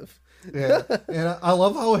non-offensive. Yeah, and I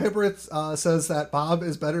love how Hibbert says that Bob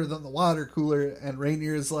is better than the water cooler, and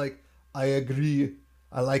Rainier is like, I agree.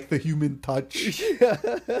 I like the human touch.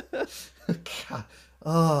 God.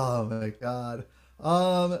 Oh my God.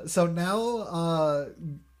 So now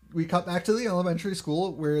we cut back to the elementary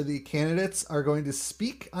school where the candidates are going to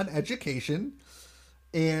speak on education.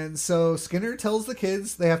 And so Skinner tells the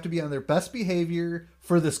kids they have to be on their best behavior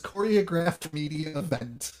for this choreographed media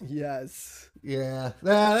event. Yes. Yeah,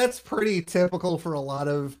 that's pretty typical for a lot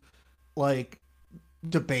of like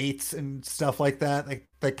debates and stuff like that.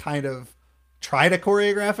 They kind of try to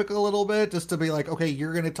choreograph it a little bit just to be like, okay,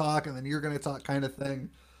 you're going to talk and then you're going to talk kind of thing.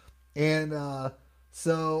 And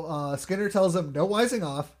so Skinner tells them no wising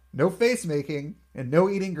off, no face making, and no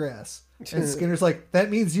eating grass. And Skinner's like,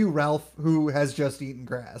 that means you, Ralph, who has just eaten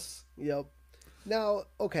grass. Yep. Now,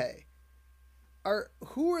 okay.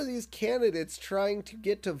 Who are these candidates trying to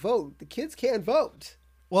get to vote? The kids can't vote.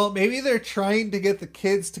 Well, maybe they're trying to get the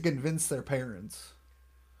kids to convince their parents.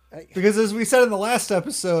 Because as we said in the last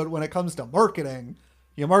episode, when it comes to marketing,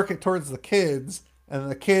 you market towards the kids,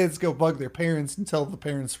 and the kids go bug their parents until the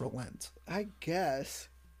parents relent. I guess.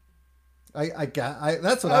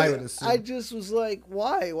 That's what I would assume. I just was like,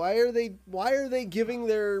 why? Why are they giving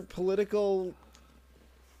their political,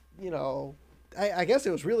 I guess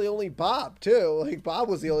it was really only Bob, too. Like, Bob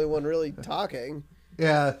was the only one really talking.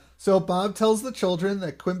 Yeah. So Bob tells the children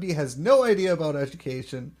that Quimby has no idea about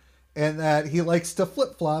education and that he likes to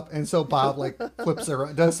flip-flop. And so Bob, flips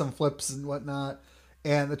around, does some flips and whatnot.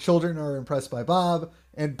 And the children are impressed by Bob.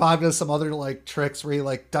 And Bob does some other, tricks where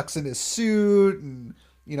he, ducks in his suit and,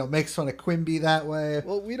 makes fun of Quimby that way.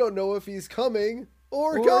 Well, we don't know if he's coming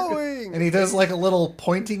or going. And he does, a little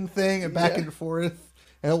pointing thing and back and forth.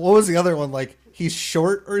 And what was the other one? He's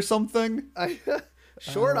short or something?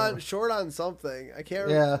 Short on something. I can't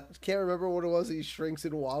remember what it was. He shrinks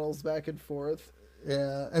and waddles back and forth.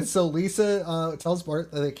 Yeah. And so Lisa tells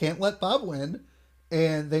Bart that they can't let Bob win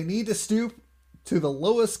and they need to stoop to the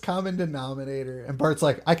lowest common denominator. And Bart's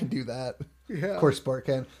like, I can do that. Yeah. Of course Bart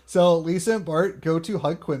can. So Lisa and Bart go to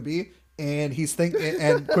hug Quimby and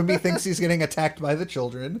and Quimby thinks he's getting attacked by the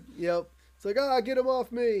children. Yep. It's like, get him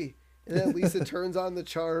off me. And then Lisa turns on the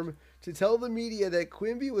charm to tell the media that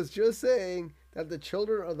Quimby was just saying that the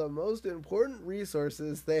children are the most important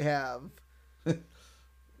resources they have.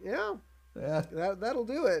 Yeah. Yeah. That'll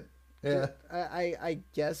do it. Yeah. I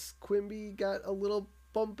guess Quimby got a little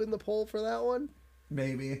bump in the poll for that one.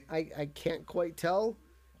 Maybe. I can't quite tell.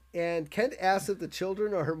 And Kent asks if the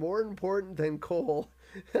children are more important than Cole.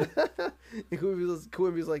 And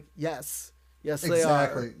Quimby's like, yes. Yes, they are.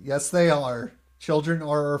 Exactly. Yes, they are. Children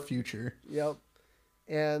are our future. Yep.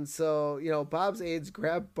 And so, Bob's aides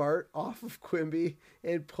grab Bart off of Quimby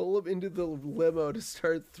and pull him into the limo to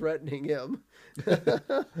start threatening him.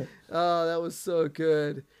 Oh, that was so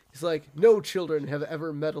good. He's like, no children have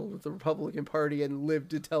ever meddled with the Republican Party and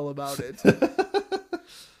lived to tell about it.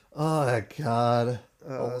 Oh, God.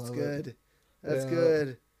 Oh, that's good. That's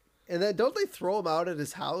good. And then don't they throw him out at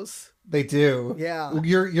his house? They do. Yeah.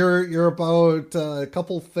 You're about a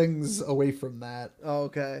couple things away from that. Oh,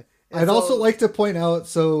 okay. I'd also like to point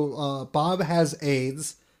out, Bob has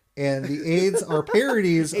AIDS, and the AIDS are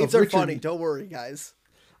parodies AIDS of are funny. Don't worry, guys.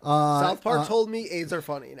 South Park told me AIDS are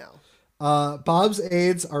funny now. Bob's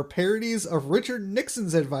aides are parodies of Richard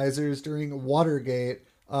Nixon's advisors during Watergate.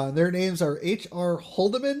 Their names are H.R.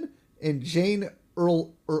 Haldeman and Jane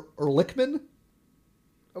Ehrlichman.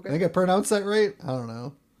 Okay. I think I pronounced that right. I don't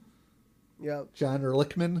know. Yep. John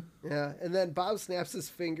Ehrlichman. Yeah, and then Bob snaps his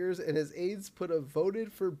fingers, and his aides put a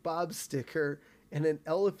voted for Bob sticker and an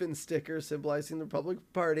elephant sticker symbolizing the Republican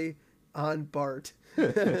Party on Bart.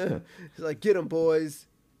 He's like, get him, boys.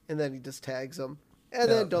 And then he just tags them and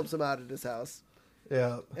then dumps them out at his house.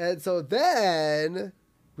 Yeah. And so then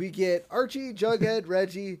we get Archie, Jughead,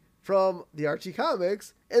 Reggie from the Archie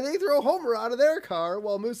comics, and they throw Homer out of their car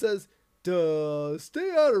while Moose says, duh,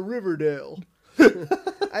 stay out of Riverdale.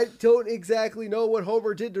 I don't exactly know what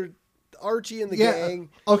Homer did to Archie and the gang.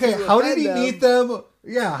 Okay, how did he meet them?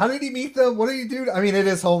 Yeah, how did he meet them? What did he do? I mean, it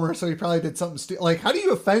is Homer, so he probably did something stupid. How do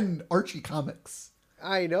you offend Archie comics?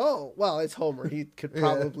 I know. Well, it's Homer. He could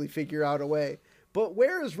probably figure out a way. But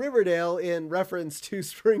where is Riverdale in reference to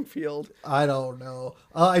Springfield? I don't know.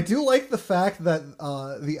 I do like the fact that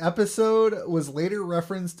the episode was later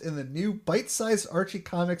referenced in the new bite-sized Archie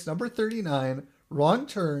comics number 39, Wrong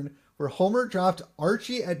Turn, where Homer dropped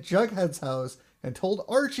Archie at Jughead's house and told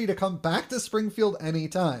Archie to come back to Springfield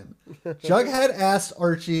anytime. Jughead asked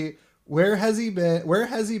Archie, where has he been?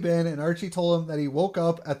 And Archie told him that he woke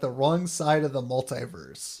up at the wrong side of the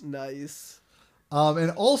multiverse. Nice. And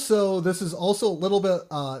also, this is also a little bit,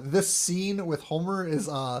 this scene with Homer is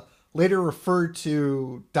later referred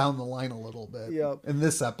to down the line a little bit in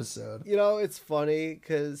this episode. It's funny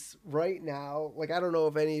because right now, I don't know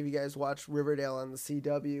if any of you guys watched Riverdale on the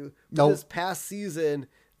CW. Nope. This past season,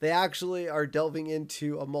 they actually are delving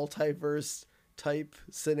into a multiverse type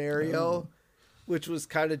scenario, which was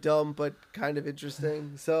kind of dumb but kind of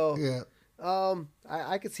interesting. So Yeah.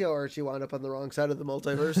 I could see how Archie wound up on the wrong side of the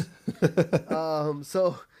multiverse.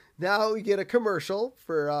 So now we get a commercial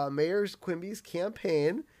for Mayor Quimby's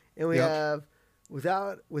campaign, and we have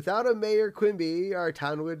without a Mayor Quimby, our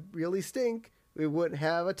town would really stink. We wouldn't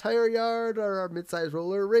have a tire yard or our mid-sized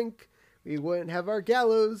roller rink. We wouldn't have our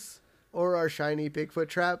gallows or our shiny Bigfoot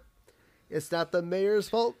trap. It's not the mayor's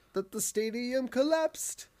fault that the stadium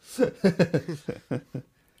collapsed. And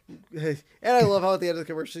I love how at the end of the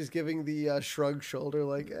commercial he's giving the shrug shoulder,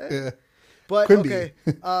 like, eh. Yeah. But Quimby. okay,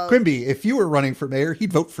 Quimby, if you were running for mayor,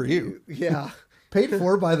 he'd vote for you. Yeah. Paid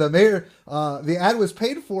for by the mayor. The ad was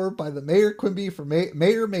paid for by the Mayor Quimby for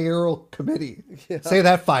Mayor Mayoral Committee. Yeah. Say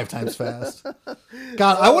that 5 times fast.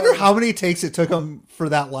 God, I wonder how many takes it took him for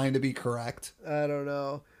that line to be correct. I don't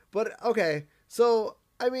know. But okay, so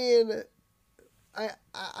I mean,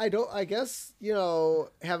 I guess, you know,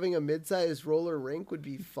 having a mid-sized roller rink would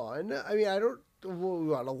be fun. I mean, we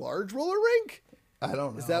want a large roller rink? I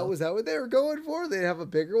don't know. Was that what they were going for? They'd have a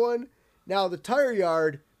bigger one? Now, the tire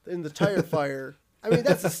yard and the tire fire, I mean,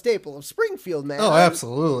 that's a staple of Springfield, man. Oh,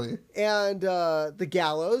 absolutely. And the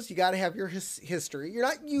gallows, you got to have your history. You're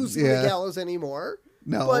not using the gallows anymore.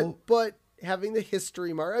 No. But having the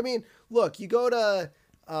history mark. I mean, look, you go to,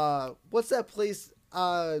 what's that place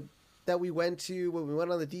that we went to when we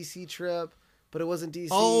went on the DC trip, but it wasn't DC.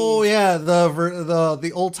 Oh yeah,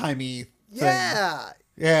 the old timey. Yeah.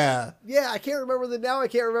 Yeah. Yeah, I can't remember the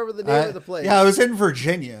name of the place. Yeah, it was in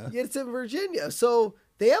Virginia. Yeah, it's in Virginia. So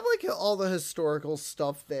they have like all the historical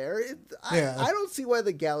stuff there. I don't see why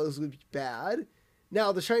the gallows would be bad.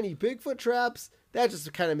 Now the shiny Bigfoot traps, that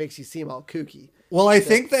just kind of makes you seem all kooky. Well, I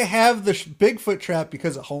think they have the Bigfoot trap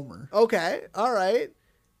because of Homer. Okay, all right.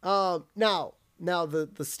 Now the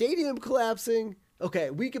stadium collapsing.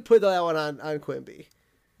 Okay, we could put that one on Quimby.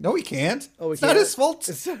 No, we can't. Oh, it's not his fault.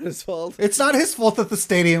 It's not his fault. It's not his fault that the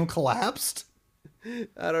stadium collapsed.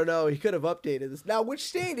 I don't know. He could have updated this. Now, which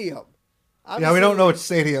stadium? Obviously, yeah, we don't know which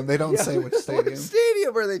stadium. They don't say which stadium. Which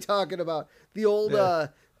stadium are they talking about? The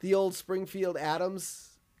old Springfield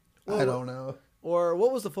Adams? I don't know. Or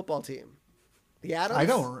what was the football team? The Adams? I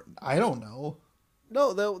don't know.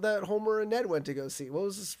 No, that Homer and Ned went to go see. What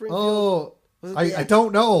was the Springfield? Oh, I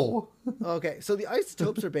don't know. Okay, so the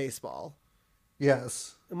Isotopes are baseball.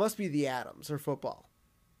 Yes. It must be the Adams or football.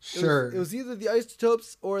 Sure. It was either the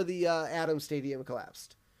Isotopes or the Adams Stadium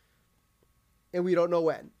collapsed. And we don't know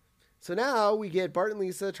when. So now we get Bart and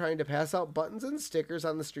Lisa trying to pass out buttons and stickers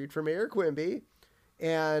on the street for Mayor Quimby.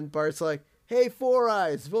 And Bart's like, hey, Four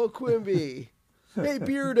Eyes, vote Quimby. Hey,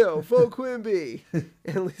 Beardo, vote Quimby.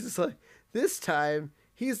 And Lisa's like, this time,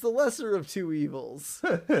 he's the lesser of two evils.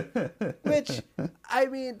 Which, I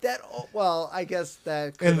mean, I guess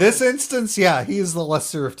that... In this instance, yeah, he's the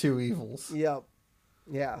lesser of two evils. Yep.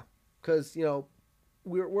 Yeah. Because, you know,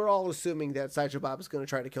 we're all assuming that Sideshow Bob is going to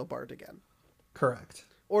try to kill Bart again. Correct.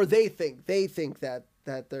 Or they think that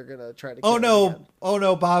they're going to try to kill him again. Oh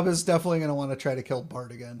no, Bob is definitely going to want to try to kill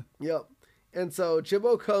Bart again. Yep. And so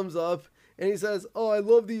Jimbo comes up and he says, oh, I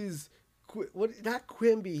love these... not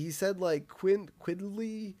Quimby. He said like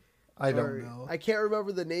Quidley. I don't know. I can't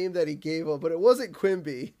remember the name that he gave him, but it wasn't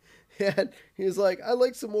Quimby. And he was like, I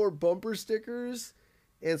like some more bumper stickers.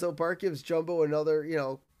 And so Bart gives Jumbo another,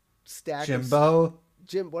 stack. Jimbo?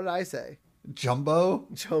 What did I say? Jumbo?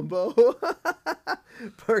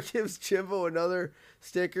 Bart gives Jimbo another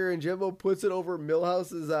sticker, and Jimbo puts it over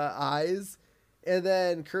Milhouse's eyes. And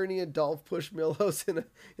then Kearney and Dolph push Milhouse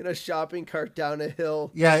in a shopping cart down a hill.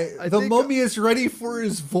 Yeah, the mummy is ready for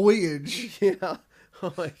his voyage. Yeah.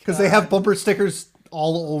 Oh my god. Because they have bumper stickers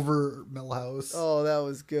all over Milhouse. Oh, that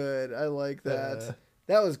was good. I like that.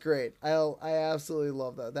 That was great. I absolutely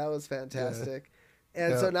love that. That was fantastic. Yeah.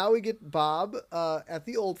 And so now we get Bob at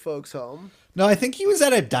the old folks' home. No, I think he was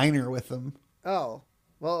at a diner with them. Oh,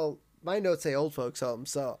 well, my notes say old folks' home,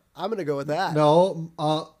 so I'm going to go with that. No,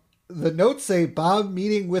 the notes say Bob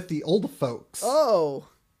meeting with the old folks. Oh.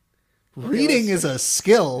 Reading is a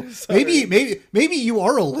skill. Maybe you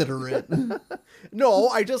are illiterate. No,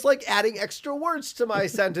 I just like adding extra words to my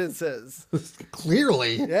sentences.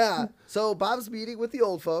 Clearly. Yeah. So Bob's meeting with the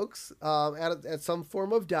old folks at some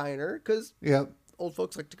form of diner because old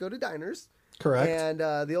folks like to go to diners. Correct. And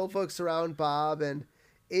the old folks surround Bob, and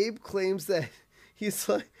Abe claims that he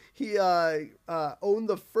owned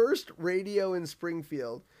the first radio in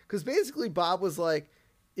Springfield. Because basically Bob was like,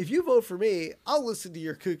 if you vote for me, I'll listen to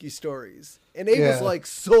your kooky stories. And Abe was like,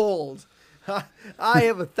 sold. I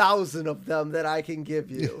have 1,000 of them that I can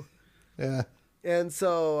give you. Yeah. And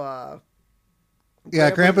so...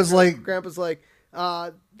 Grandpa's like... Grandpa's like,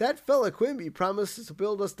 That fella Quimby promises to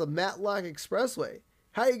build us the Matlock Expressway.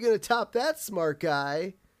 How are you going to top that, smart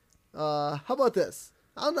guy? How about this?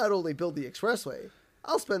 I'll not only build the expressway,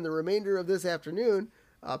 I'll spend the remainder of this afternoon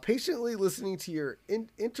patiently listening to your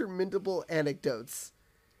interminable anecdotes.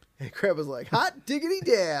 And Crab was like, hot diggity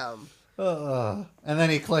damn. And then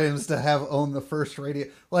he claims to have owned the first radio,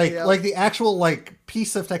 like the actual like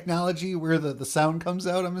piece of technology where the sound comes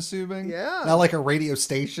out. I'm assuming, yeah, not like a radio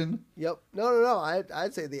station. Yep, no.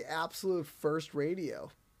 I'd say the absolute first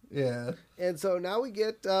radio. Yeah, and so now we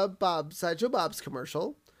get Sideshow Bob's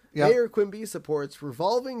commercial. Yep. Mayor Quimby supports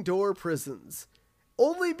revolving door prisons,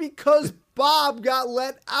 only because Bob got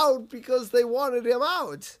let out because they wanted him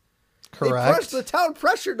out. Correct. The town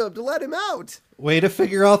pressured him to let him out. Way to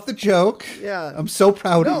figure out the joke. Yeah. I'm so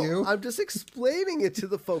proud of you. I'm just explaining it to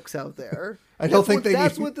the folks out there.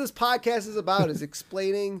 That's what this podcast is about, is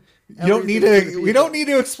explaining. We don't need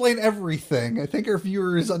to explain everything. I think our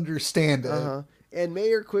viewers understand it. Uh-huh. And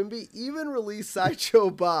Mayor Quimby even released Sideshow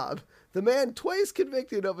Bob, the man twice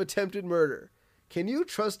convicted of attempted murder. Can you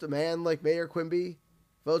trust a man like Mayor Quimby?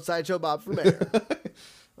 Vote Sideshow Bob for mayor.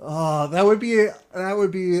 Oh, that would be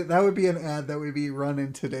an ad that would be run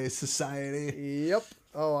in today's society. Yep.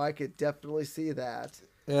 Oh, I could definitely see that.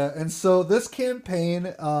 Yeah, and so this campaign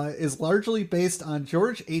is largely based on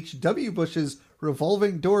George H.W. Bush's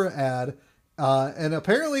revolving door ad, and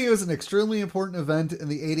apparently it was an extremely important event in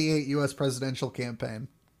the '88 U.S. presidential campaign.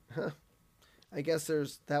 I guess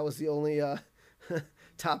that was the only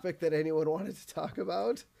topic that anyone wanted to talk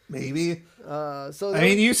about. Maybe.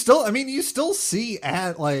 You still see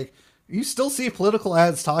political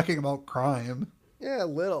ads talking about crime. Yeah, a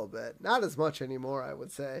little bit. Not as much anymore, I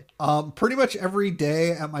would say. Pretty much every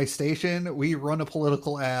day at my station, we run a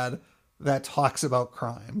political ad that talks about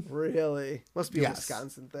crime. Really? Must be a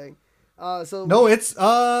Wisconsin thing. No, it's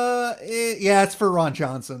it's for Ron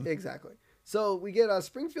Johnson. Exactly. So we get a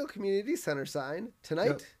Springfield Community Center sign tonight.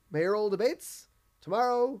 Yep. Mayoral debates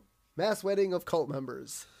tomorrow. Mass wedding of cult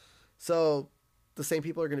members. So the same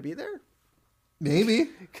people are going to be there? Maybe.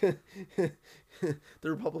 The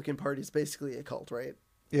Republican Party is basically a cult, right?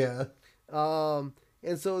 Yeah.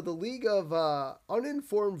 And so the League of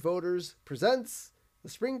Uninformed Voters presents the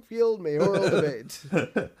Springfield mayoral debate.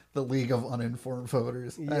 The League of Uninformed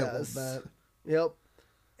Voters. Yes. I love that. Yep.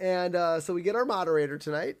 And so we get our moderator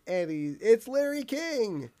tonight, and it's Larry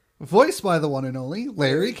King. Voiced by the one and only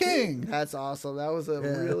Larry King. That's awesome. That was a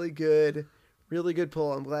really good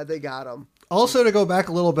pull. I'm glad they got him. Also, to go back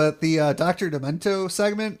a little bit, the Dr. Demento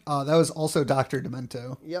segment, that was also Dr.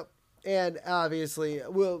 Demento. Yep. And obviously,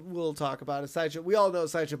 we'll talk about it. Sideshow. We all know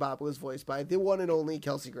Sideshow Bob was voiced by the one and only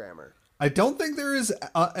Kelsey Grammer. I don't think there is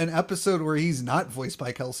an episode where he's not voiced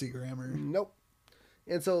by Kelsey Grammer. Nope.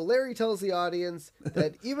 And so Larry tells the audience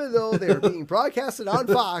that even though they are being broadcasted on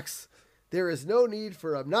Fox, there is no need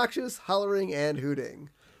for obnoxious hollering and hooting.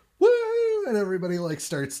 Woo! And everybody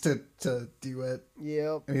starts to do it.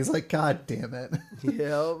 Yep. And he's like, God damn it.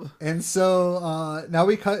 Yep. And so now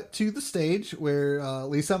we cut to the stage where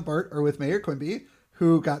Lisa and Bart are with Mayor Quimby,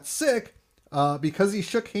 who got sick because he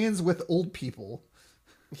shook hands with old people.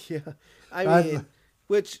 Yeah. I mean,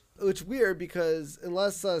 which weird, because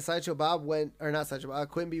unless Sideshow Bob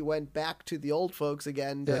Quimby went back to the old folks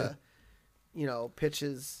again to, pitch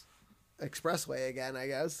his expressway again, I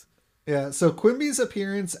guess. Yeah, so Quimby's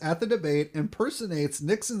appearance at the debate impersonates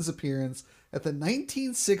Nixon's appearance at the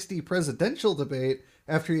 1960 presidential debate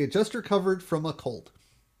after he had just recovered from a cold.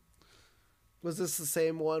 Was this the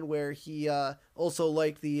same one where he also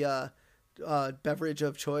liked the beverage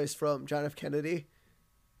of choice from John F. Kennedy?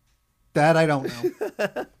 That I don't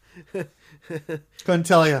know. Couldn't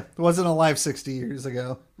tell you. It wasn't alive 60 years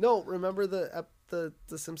ago. No, remember the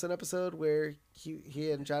Simpson episode where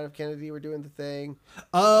he and John F. Kennedy were doing the thing?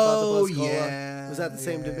 Oh, about the yeah. Was that the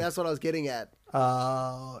same debate? That's what I was getting at.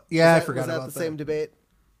 Yeah, I forgot about that. Was that the same debate?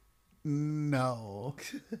 No.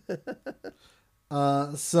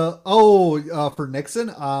 For Nixon?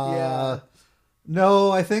 Yeah.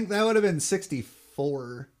 No, I think that would have been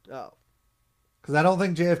 64. Oh. Because I don't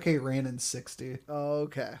think JFK ran in 60.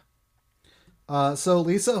 Okay. So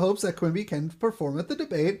Lisa hopes that Quimby can perform at the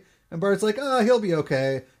debate, and Bart's like, he'll be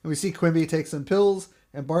okay. And we see Quimby take some pills,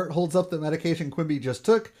 and Bart holds up the medication Quimby just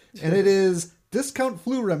took, and it is discount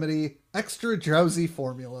flu remedy, extra drowsy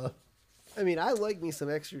formula. I mean, I like me some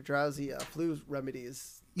extra drowsy flu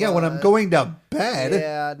remedies. Yeah, when I'm going to bed.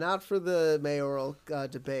 Yeah, not for the mayoral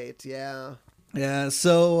debate, yeah. Yeah,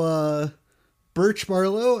 so Birch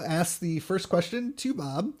Barlow asks the first question to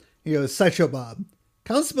Bob. He goes, Sideshow Bob,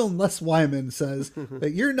 Councilman Les Wyman says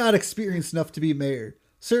that you're not experienced enough to be mayor.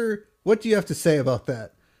 Sir, what do you have to say about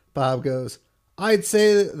that? Bob goes, I'd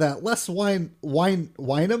say that less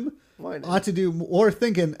Wynham ought to do more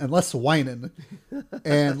thinking and less whining.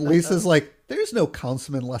 And Lisa's like, there's no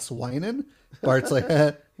councilman less whining. Bart's like,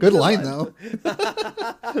 good line, though.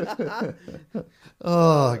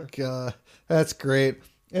 Oh, God. That's great.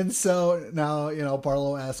 And so now,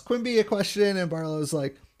 Barlow asks Quimby a question, and Barlow's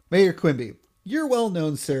like, Mayor Quimby, you're well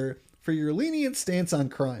known, sir, for your lenient stance on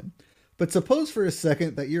crime. But suppose for a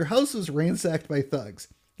second that your house was ransacked by thugs.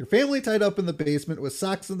 Your family tied up in the basement with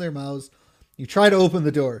socks in their mouths. You try to open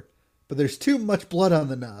the door, but there's too much blood on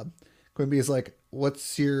the knob. Quimby is like,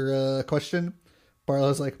 what's your question?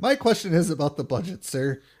 Barlow's like, my question is about the budget,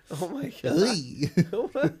 sir. Oh my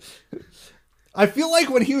God. I feel like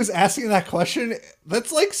when he was asking that question,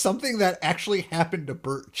 that's like something that actually happened to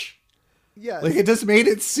Birch. Yeah. Like it just made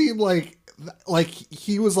it seem like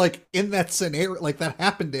he was like in that scenario, like that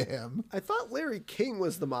happened to him. I thought Larry King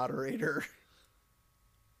was the moderator.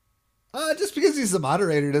 Just because he's the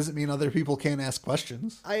moderator doesn't mean other people can't ask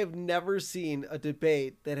questions. I have never seen a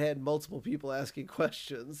debate that had multiple people asking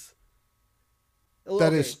questions.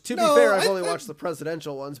 That is, to be fair, I've only watched the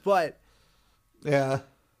presidential ones, but yeah,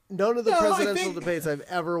 none of the presidential debates I've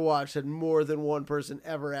ever watched had more than one person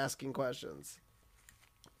ever asking questions.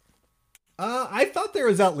 I thought there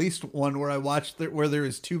was at least one where I watched where there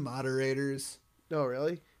was two moderators. No,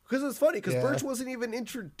 really? Because it's funny, because Birch wasn't even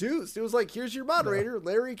introduced. It was like, here's your moderator,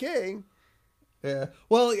 Larry King. Yeah.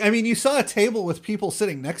 Well, I mean, you saw a table with people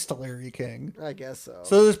sitting next to Larry King. I guess so.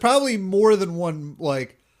 So there's probably more than one,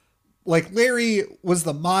 like Larry was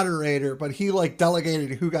the moderator, but he like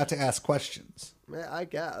delegated who got to ask questions. I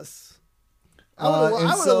guess. I would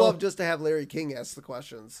have loved just to have Larry King ask the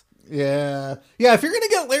questions. Yeah. Yeah, if you're going to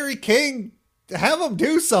get Larry King, have him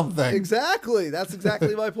do something. Exactly. That's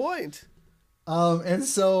exactly my point. And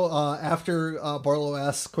so after Barlow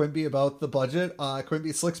asks Quimby about the budget,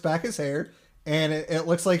 Quimby slicks back his hair, and it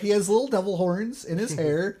looks like he has little devil horns in his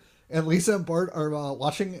hair. And Lisa and Bart are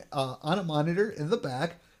watching on a monitor in the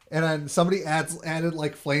back. And then somebody added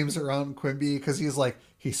like flames around Quimby because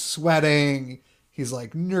he's sweating, he's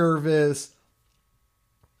like nervous,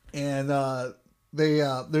 and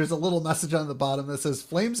there's a little message on the bottom that says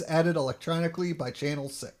flames added electronically by Channel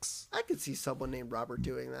 6. I could see someone named Robert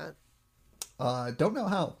doing that. Don't know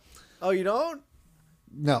how. Oh, you don't?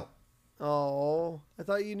 No. Oh, I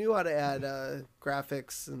thought you knew how to add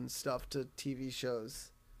graphics and stuff to TV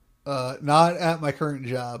shows. Not at my current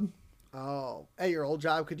job. Oh, at your old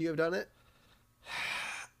job, could you have done it?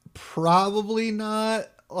 Probably not.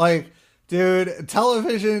 Like, dude,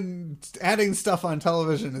 television, adding stuff on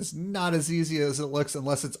television is not as easy as it looks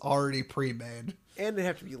unless it's already pre-made. And it'd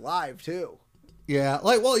have to be live, too. Yeah,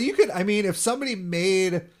 like, well, you could, I mean, if somebody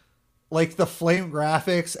made, like, the flame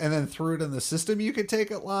graphics and then threw it in the system, you could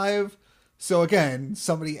take it live. So, again,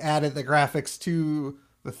 somebody added the graphics to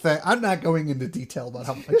the thing. I'm not going into detail about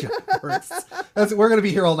how my job works. We're going to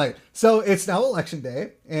be here all night. So, it's now election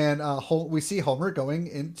day, and we see Homer going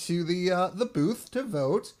into the booth to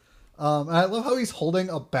vote. And I love how he's holding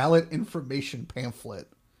a ballot information pamphlet.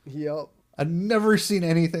 Yep. I've never seen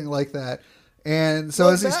anything like that. And so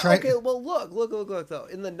as he's trying... Okay, well, look, though.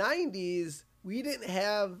 In the 90s, we didn't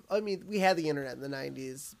have... I mean, we had the internet in the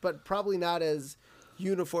 90s, but probably not as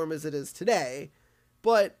uniform as it is today.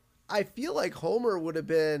 But I feel like Homer would have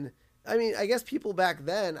been... I mean, I guess people back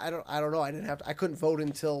then, I don't know. I couldn't vote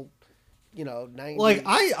until, 90. Like,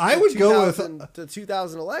 I would go with... The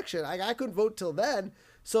 2000 election. I couldn't vote till then.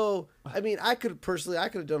 So, I mean, I could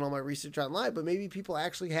have done all my research online, but maybe people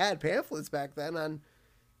actually had pamphlets back then on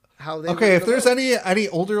how they... Okay, if there's any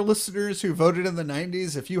older listeners who voted in the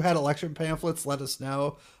 90s, if you had election pamphlets, let us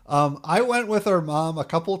know. I went with our mom a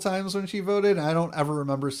couple times when she voted, and I don't ever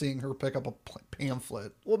remember seeing her pick up a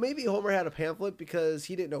pamphlet. Well, maybe Homer had a pamphlet because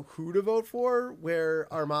he didn't know who to vote for, where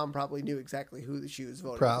our mom probably knew exactly who she was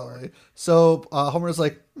voting for. So Homer's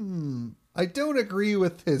like, I don't agree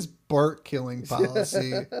with his Bart killing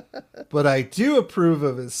policy, but I do approve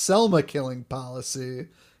of his Selma killing policy.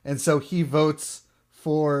 And so he votes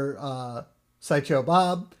for Sideshow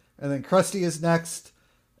Bob, and then Krusty is next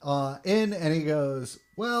and he goes,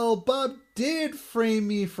 well, Bob did frame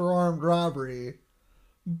me for armed robbery,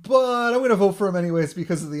 but I'm going to vote for him anyways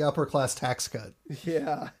because of the upper class tax cut.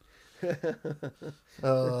 Yeah.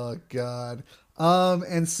 Oh, God.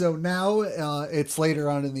 And so now it's later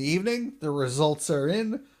on in the evening. The results are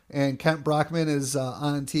in, and Kent Brockman is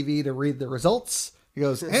on TV to read the results. He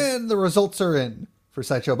goes, and the results are in. For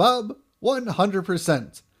Sideshow Bob,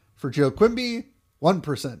 100%. For Joe Quimby,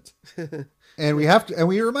 1%. And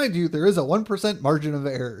we remind you there is a 1% margin of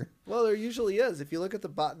error. Well, there usually is. If you look at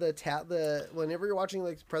whenever you're watching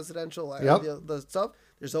like presidential the stuff,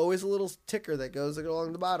 there's always a little ticker that goes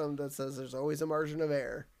along the bottom that says there's always a margin of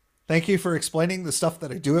error. Thank you for explaining the stuff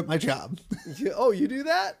that I do at my job. You do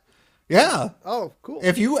that? Yeah. Oh, cool.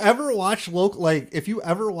 If you ever watch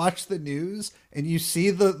the news and you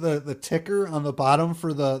see the ticker on the bottom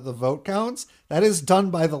for the vote counts, that is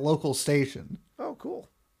done by the local station. Oh, cool.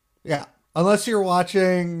 Yeah. Unless you're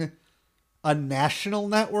watching a national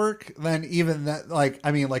network, then even that,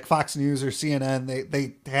 like Fox News or CNN,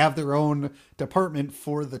 they have their own department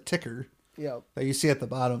for the ticker. Yeah. That you see at the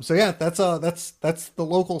bottom. So yeah, that's the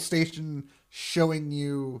local station showing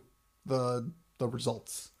you the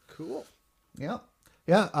results. Cool. Yeah.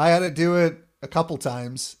 Yeah, I had to do it a couple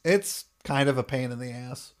times. It's kind of a pain in the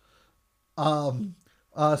ass.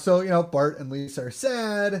 So Bart and Lisa are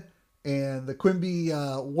sad, and the Quimby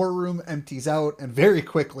war room empties out, and very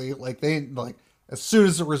quickly, as soon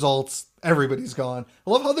as the results, everybody's gone. I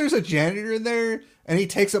love how there's a janitor in there, and he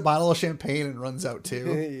takes a bottle of champagne and runs out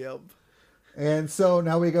too. Yep. And so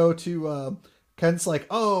now we go to Kent's like,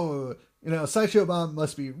 oh, Sideshow Bob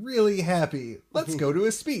must be really happy. Let's go to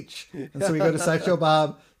his speech. And so we go to Sideshow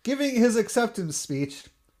Bob giving his acceptance speech.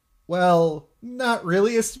 Well, not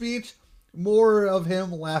really a speech, more of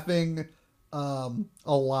him laughing a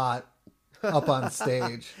lot up on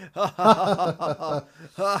stage.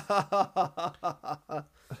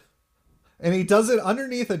 And he does it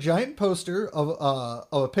underneath a giant poster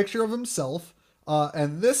of a picture of himself.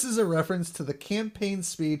 And this is a reference to the campaign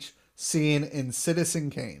speech seen in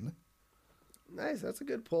Citizen Kane. Nice. That's a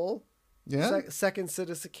good pull. Yeah. Second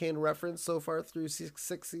Citizen Kane reference so far through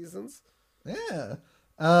six seasons. Yeah.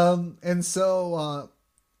 And so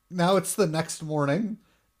now it's the next morning,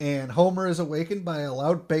 and Homer is awakened by a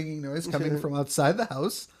loud banging noise coming from outside the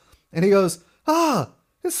house. And he goes,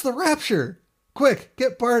 it's the rapture. Quick,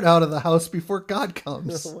 get Bart out of the house before God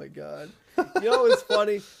comes. Oh my God. It's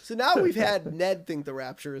funny. So now we've had Ned think the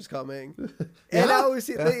rapture is coming. And now we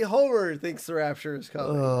see Homer thinks the rapture is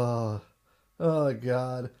coming. Oh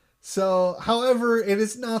God. So, however, it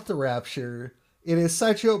is not the rapture. It is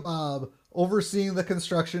Sideshow Bob overseeing the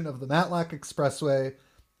construction of the Matlock Expressway,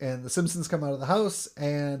 and the Simpsons come out of the house,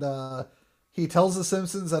 and he tells the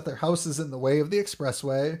Simpsons that their house is in the way of the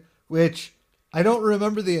expressway, which I don't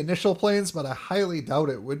remember the initial plans, but I highly doubt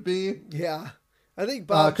it would be. Yeah. I think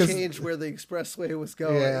Bob changed where the expressway was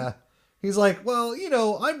going. Yeah. He's like, well,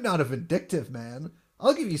 I'm not a vindictive man.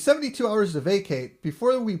 I'll give you 72 hours to vacate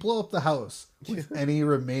before we blow up the house with any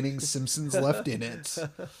remaining Simpsons left in it.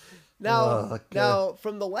 Now,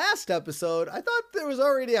 from the last episode, I thought there was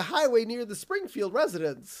already a highway near the Springfield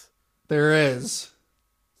residence. There is.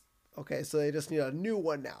 Okay, so they just need a new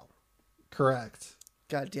one now. Correct.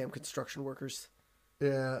 Goddamn construction workers.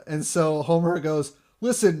 Yeah, and so Homer goes,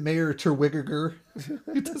 listen, Mayor Terwilliger.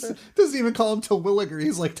 He doesn't even call him Terwilliger.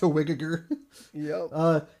 He's like Terwilliger.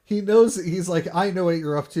 Yep. He knows, he's like, I know what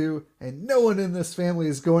you're up to, and no one in this family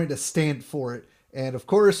is going to stand for it. And of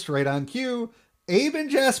course, right on cue, Abe and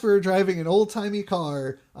Jasper are driving an old-timey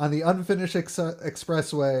car on the unfinished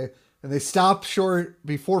expressway, and they stop short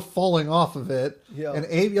before falling off of it. Yep. And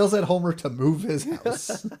Abe yells at Homer to move his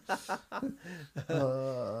house.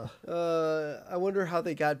 I wonder how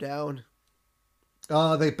they got down.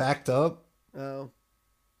 They backed up. Oh.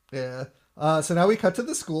 Yeah. So now we cut to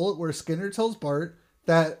the school where Skinner tells Bart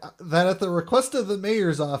that at the request of the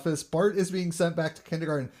mayor's office, Bart is being sent back to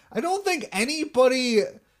kindergarten. I don't think anybody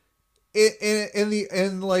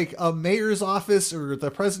in like a mayor's office or the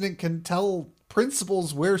president can tell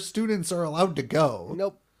principals where students are allowed to go.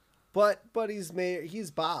 Nope. But he's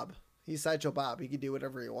Bob. He's Sideshow Bob. He can do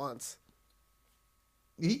whatever he wants.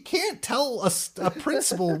 He can't tell a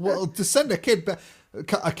principal to send a kid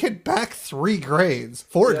back 4 grades.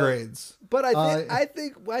 But I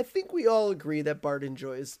think we all agree that Bart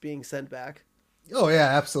enjoys being sent back. Oh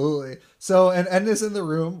yeah, absolutely. So and Edna's in the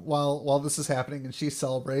room while this is happening, and she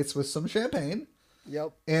celebrates with some champagne.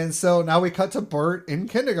 Yep. And so now we cut to Bart in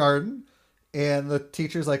kindergarten, and the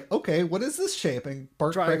teacher's like, "Okay, what is this shape?" And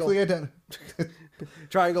Bart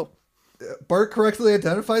Triangle. Bart correctly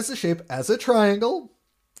identifies the shape as a triangle.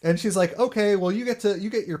 And she's like, okay, well, you get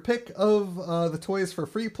your pick of the toys for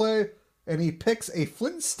free play. And he picks a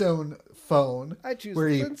Flintstone phone. I choose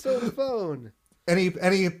Flintstone phone. And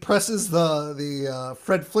he presses the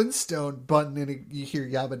Fred Flintstone button, and you hear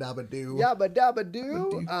yabba dabba doo. Yabba dabba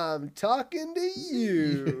doo. I'm talking to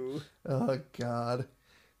you. Oh God,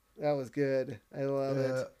 that was good. I love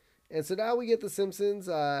it. And so now we get the Simpsons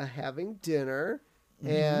having dinner,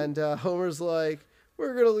 and Homer's like,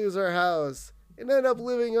 "We're gonna lose our house." and end up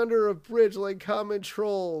living under a bridge like common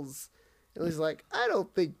trolls. And he's like, I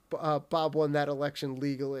don't think Bob won that election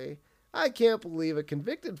legally. I can't believe a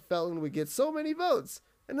convicted felon would get so many votes,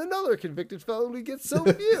 and another convicted felon would get so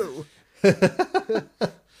few.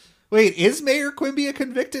 Wait, is Mayor Quimby a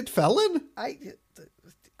convicted felon?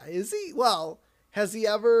 Is he? Well, has he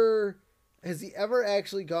ever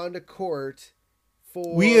actually gone to court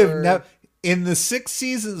for? We have never. In the 6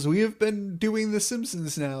 seasons we have been doing The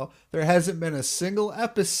Simpsons now, there hasn't been a single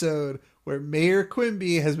episode where Mayor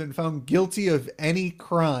Quimby has been found guilty of any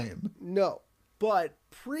crime. No, but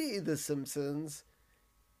pre The Simpsons,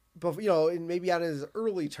 but and maybe on his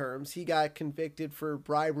early terms, he got convicted for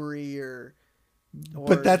bribery or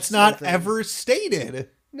but that's something. Not ever stated.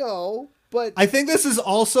 No, but I think this is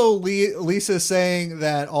also Lisa saying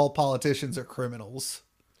that all politicians are criminals.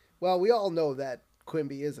 Well, we all know that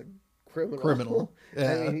Quimby is a criminal.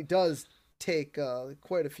 Yeah. I mean, he does take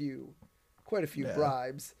quite a few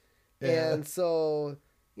bribes. Yeah. And so,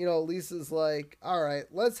 Lisa's like, all right,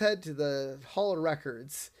 let's head to the Hall of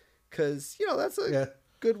Records. Cause that's a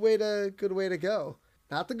good way to go.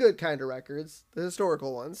 Not the good kind of records, the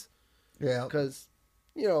historical ones. Yeah. Cause,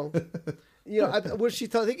 was she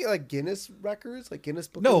thinking like Guinness records, like Guinness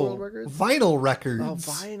Book of World Records? Vinyl records. Oh,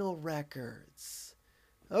 vinyl records.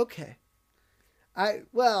 Okay.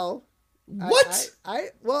 What? I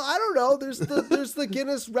don't know. There's the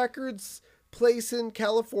Guinness Records place in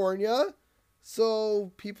California,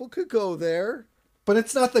 so people could go there. But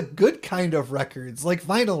it's not the good kind of records, like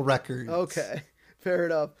vinyl records. Okay, fair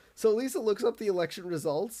enough. So Lisa looks up the election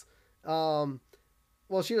results. Well,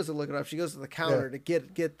 she doesn't look it up. She goes to the counter to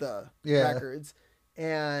get the records,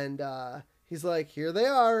 and he's like, "Here they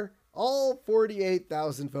are, all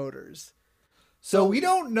 48,000 voters." So we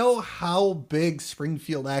don't know how big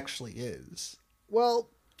Springfield actually is. Well,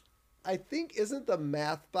 I think isn't the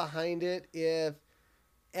math behind it if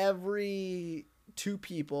every 2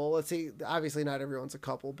 people, let's say, obviously not everyone's a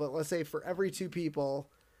couple, but let's say for every 2 people,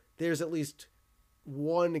 there's at least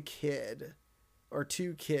 1 kid or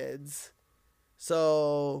 2 kids.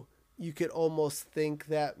 So you could almost think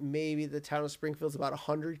that maybe the town of Springfield's about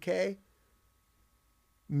 100K.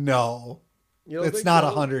 No, it's not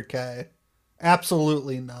 100K.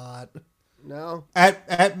 Absolutely not. No?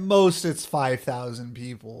 At most, it's 5,000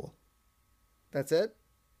 people. That's it?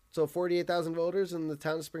 So 48,000 voters and the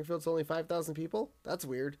town of Springfield's only 5,000 people? That's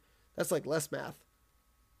weird. That's like less math.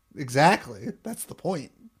 Exactly. That's the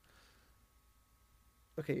point.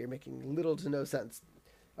 Okay, you're making little to no sense.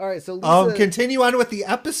 All right, so Lisa... continue on with the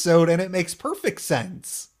episode and it makes perfect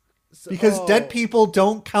sense. Because dead people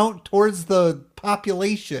don't count towards the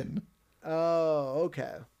population. Oh,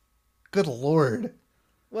 okay. Good Lord.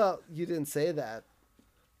 Well, you didn't say that.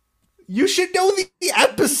 You should know the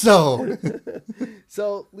episode.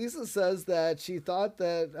 So Lisa says that she thought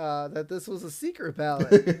that this was a secret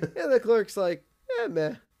ballot. And the clerk's like,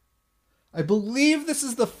 meh. I believe this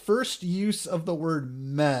is the first use of the word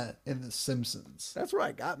meh in The Simpsons. That's where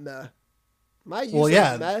I got meh. My use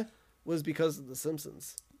of meh was because of The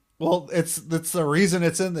Simpsons. Well, it's the reason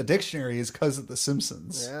it's in the dictionary is because of The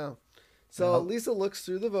Simpsons. Yeah. So Lisa looks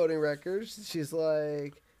through the voting records. She's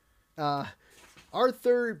like,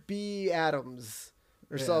 Arthur B. Adams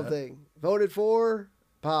or something voted for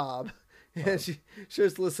Bob. And she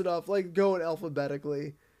just listed off, like, going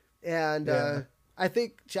alphabetically. And I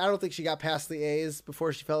don't think she got past the A's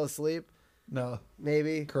before she fell asleep. No.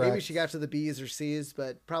 Maybe. Correct. Maybe she got to the B's or C's,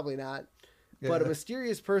 but probably not. Yeah. But a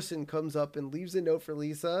mysterious person comes up and leaves a note for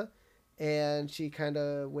Lisa. And she kind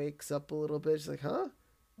of wakes up a little bit. She's like, huh?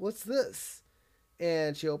 What's this?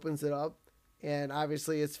 And she opens it up, and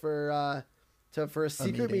obviously it's for a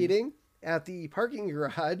secret meeting at the parking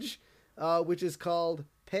garage, which is called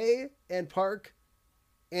Pay and Park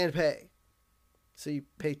and Pay. So you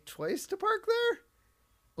pay twice to park there?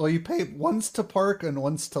 Well, you pay once to park and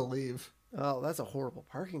once to leave. Oh, that's a horrible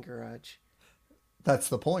parking garage. That's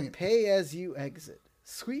the point. Pay as you exit.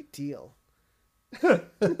 Sweet deal.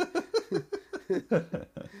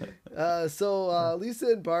 So Lisa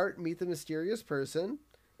and Bart meet the mysterious person,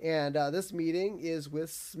 and this meeting is with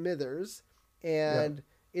Smithers, and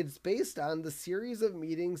it's based on the series of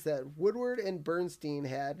meetings that Woodward and Bernstein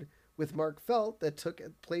had with Mark Felt that took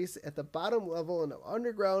place at the bottom level in an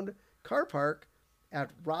underground car park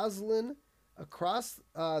at Roslyn across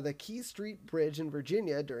the Key Street Bridge in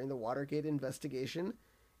Virginia during the Watergate investigation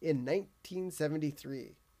in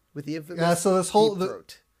 1973 with the infamous Deep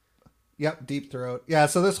Throat. Deep Throat. Yeah,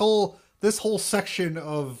 so this whole section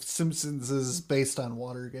of Simpsons is based on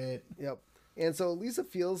Watergate. Yep. And so Lisa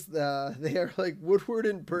feels they are like Woodward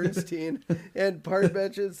and Bernstein, and Bart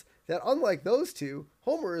mentions that unlike those two,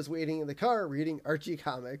 Homer is waiting in the car reading Archie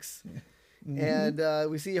comics. Mm-hmm. And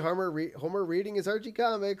we see Homer reading his Archie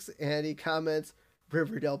comics, and he comments,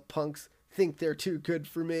 "Riverdale punks think they're too good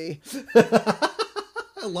for me."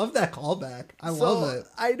 I love that callback. I love it.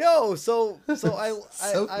 I know.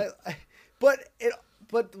 But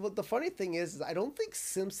the funny thing is I don't think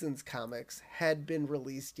Simpsons comics had been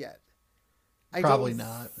released yet. Probably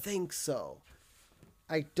not. Think so.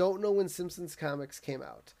 I don't know when Simpsons comics came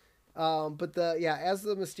out. But as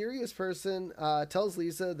the mysterious person tells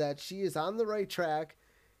Lisa that she is on the right track,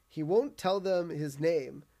 he won't tell them his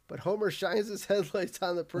name, but Homer shines his headlights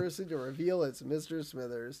on the person to reveal it's Mr.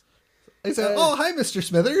 Smithers. He said, "Oh, hi, Mr.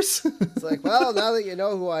 Smithers." It's like, well, now that you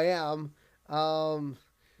know who I am,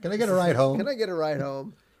 can I get a ride home? Can I get a ride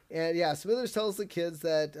home? And yeah, Smithers tells the kids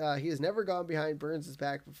that he has never gone behind Burns'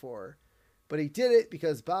 back before. But he did it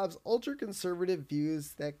because Bob's ultra-conservative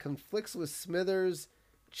views that conflicts with Smithers'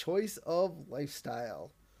 choice of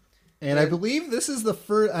lifestyle. And I believe this is the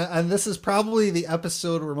first, and this is probably the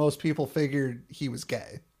episode where most people figured he was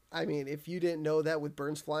gay. I mean, if you didn't know that with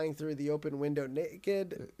Burns flying through the open window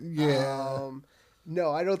naked, no,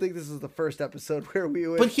 I don't think this is the first episode where we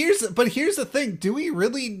would. But here's the thing: do we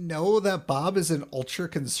really know that Bob is an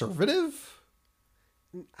ultra-conservative?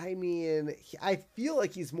 I mean, I feel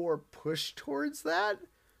like he's more pushed towards that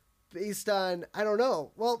based on, I don't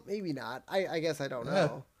know. Well, maybe not. I guess I don't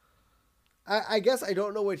know. I guess I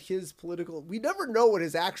don't know what his we never know what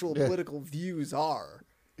his actual political views are.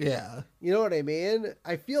 Yeah. You know what I mean?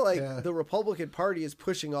 I feel like the Republican Party is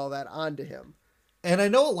pushing all that onto him. And I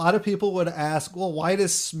know a lot of people would ask, well, why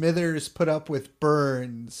does Smithers put up with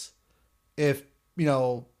Burns if,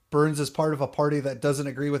 Burns is part of a party that doesn't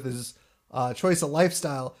agree with his choice of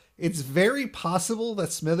lifestyle? It's very possible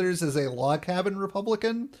that Smithers is a log cabin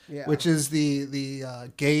Republican, which is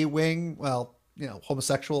the gay wing,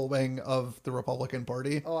 homosexual wing of the Republican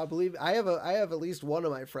Party. Oh, I believe I have at least one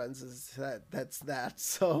of my friends that's that.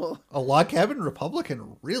 So a log cabin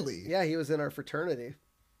Republican, really? Yeah, he was in our fraternity.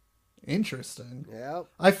 Interesting. Yeah.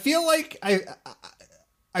 I feel like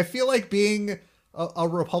being a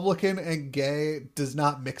Republican and gay does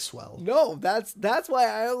not mix well. No, that's why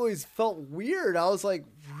I always felt weird. I was like,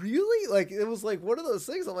 really? Like, it was like one of those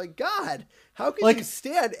things. I'm like, God, how can you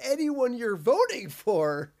stand anyone you're voting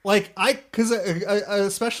for? Because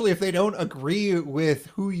especially if they don't agree with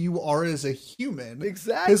who you are as a human.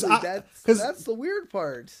 Exactly. That's the weird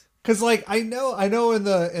part. Because I know in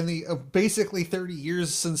the basically 30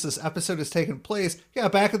 years since this episode has taken place,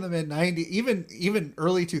 back in the mid 90s, even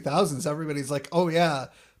early 2000s, everybody's like, oh yeah,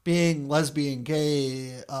 being lesbian,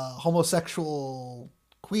 gay, homosexual,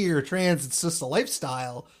 queer, trans, it's just a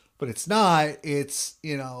lifestyle, but it's not. It's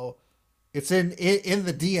it's in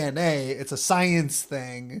the DNA. It's a science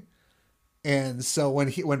thing, and so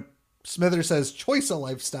when Smithers says choice of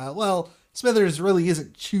lifestyle, well, Smithers really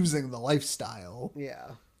isn't choosing the lifestyle.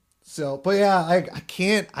 Yeah. So, but yeah,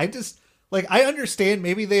 I understand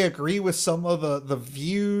maybe they agree with some of the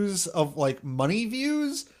views of money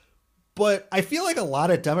views, but I feel like a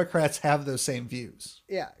lot of Democrats have those same views.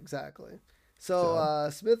 Yeah, exactly. So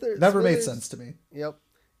Smithers made sense to me. Yep.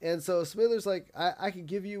 And so Smithers I could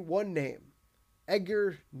give you one name,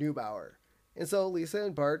 Edgar Neubauer. And so Lisa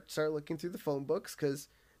and Bart start looking through the phone books because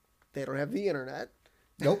they don't have the internet.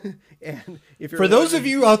 Nope. And if you're for those of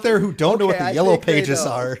you out there who don't know what the yellow pages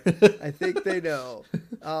are, I think they know.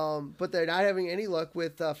 But they're not having any luck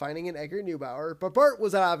with finding an Edgar Neubauer. But Bart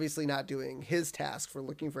was obviously not doing his task for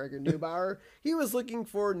looking for Edgar Neubauer. He was looking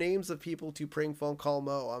for names of people to prank phone call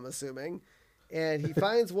Mo, I'm assuming. And he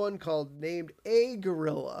finds one named A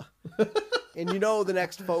Gorilla. And the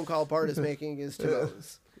next phone call Bart is making is to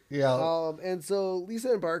those. Yeah. And so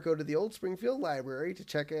Lisa and Bart go to the old Springfield library to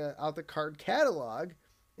check out the card catalog.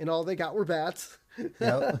 And all they got were bats.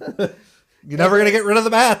 Yep. You're never going to get rid of the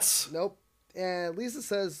bats. Nope. And Lisa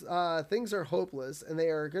says things are hopeless and they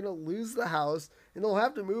are going to lose the house and they'll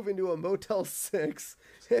have to move into a Motel 6.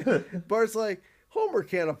 Bart's like, Homer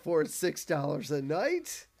can't afford $6 a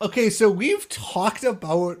night. Okay, so we've talked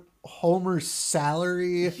about Homer's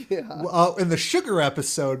salary in the sugar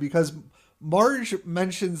episode because Marge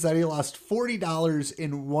mentions that he lost $40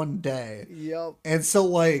 in one day. Yep. And so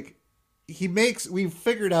we've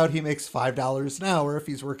figured out he makes $5 an hour if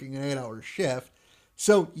he's working an 8-hour shift.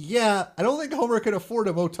 So yeah, I don't think Homer could afford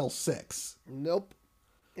a Motel 6. Nope.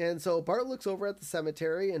 And so Bart looks over at the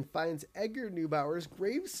cemetery and finds Edgar Neubauer's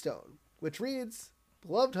gravestone, which reads,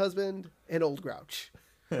 beloved husband and old grouch.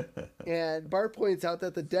 And Bart points out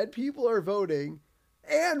that the dead people are voting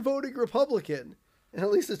Republican. And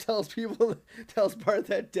at least it tells Bart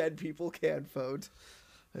that dead people can't vote.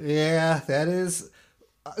 Yeah, that is.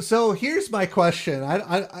 So here's my question.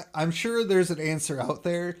 I'm sure there's an answer out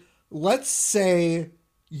there. Let's say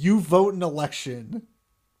you vote an election.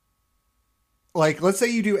 Like, let's say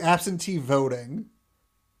you do absentee voting.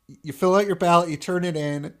 You fill out your ballot, you turn it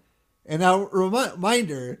in. And now,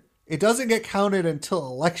 reminder, it doesn't get counted until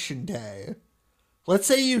election day. Let's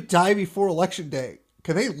say you die before election day.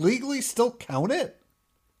 Can they legally still count it?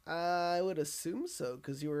 I would assume so,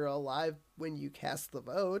 because you were alive when you cast the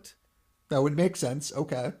vote. That would make sense.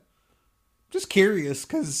 Okay. Just curious,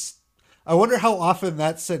 because I wonder how often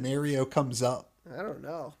that scenario comes up. I don't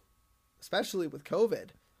know. Especially with COVID.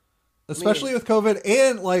 Especially with COVID,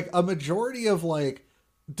 and like a majority of like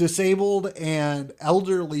disabled and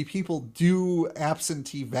elderly people do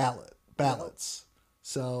absentee ballots.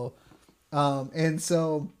 So,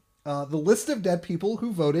 the list of dead people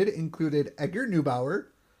who voted included Edgar Neubauer.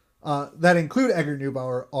 That include Edgar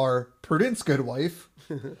Neubauer are Prudence Goodwife,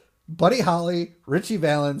 Buddy Holly, Richie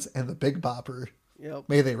Valens, and the Big Bopper. Yep.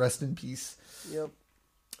 May they rest in peace. Yep.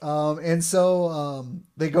 They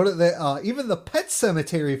go to even the Pet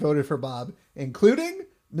Cemetery voted for Bob, including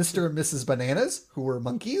Mr. and Mrs. Bananas, who were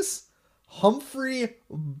monkeys, Humphrey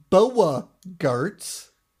Beauregard.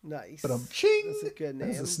 Nice. But ching. That's a good name.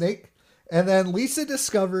 That's a snake. And then Lisa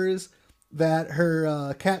discovers that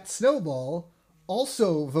her cat Snowball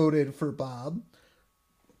also voted for Bob.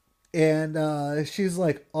 And she's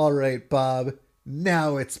like, all right, Bob,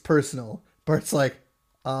 now it's personal. Bart's like,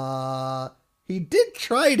 he did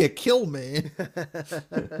try to kill me.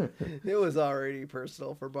 It was already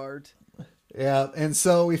personal for Bart. Yeah, and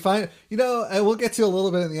so we find, and we'll get to a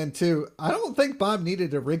little bit in the end too. I don't think Bob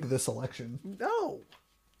needed to rig this election. No.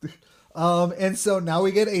 And so now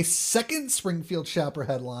we get a second Springfield Shopper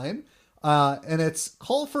headline, and it's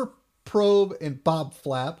Call for Probe and Bob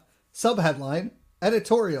Flap. Subheadline,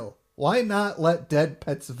 editorial, why not let dead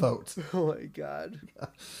pets vote? Oh my God.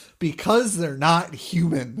 Because they're not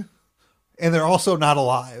human. And they're also not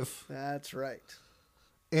alive. That's right.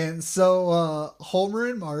 And so Homer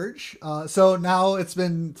and Marge, so now it's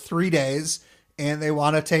been 3 days and they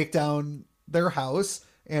want to take down their house.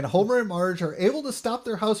 And Homer and Marge are able to stop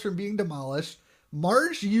their house from being demolished.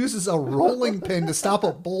 Marge uses a rolling pin to stop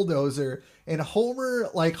a bulldozer. And Homer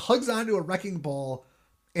like hugs onto a wrecking ball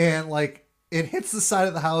and like it hits the side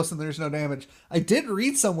of the house and there's no damage. I did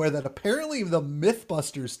read somewhere that apparently the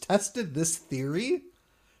Mythbusters tested this theory.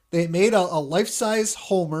 They made a life-size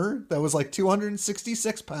Homer that was like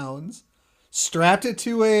 266 pounds, strapped it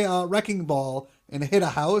to a wrecking ball, and hit a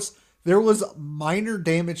house. There was minor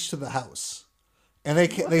damage to the house. And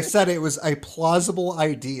they said it was a plausible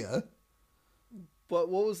idea. But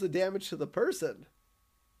what was the damage to the person?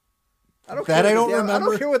 I don't remember. I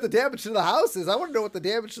don't care what the damage to the house is. I want to know what the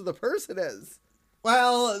damage to the person is.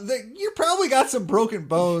 Well, you probably got some broken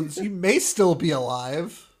bones. You may still be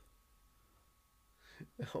alive.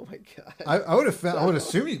 Oh my God. I would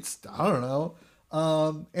assume I don't know.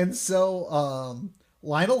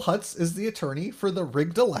 Lionel Hutz is the attorney for the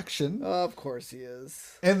rigged election. Of course he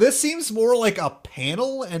is. And this seems more like a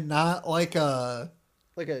panel and not like a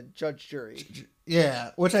judge jury.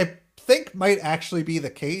 Yeah, which I think might actually be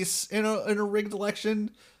the case in a rigged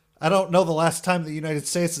election. I don't know the last time the United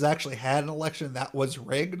States has actually had an election that was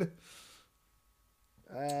rigged.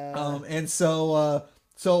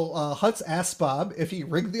 So Hutz asks Bob if he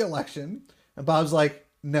rigged the election, and Bob's like,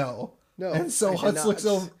 no. And so Hutz looks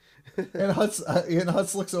over, and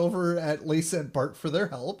Hutz looks over at Lisa and Bart for their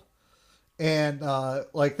help, and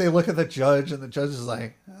they look at the judge, and the judge is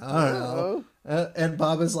like, I don't know. And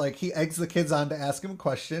Bob is like, he eggs the kids on to ask him a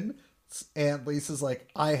question, and Lisa's like,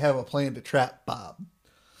 I have a plan to trap Bob.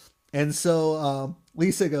 And so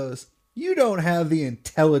Lisa goes, you don't have the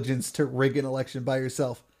intelligence to rig an election by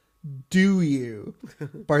yourself. Do you?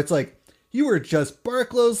 Bart's like, you were just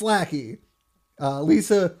Barclow's lackey.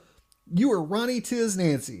 Lisa, you were Ronnie to his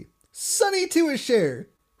Nancy, Sonny to his Cher,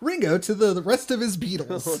 Ringo to the rest of his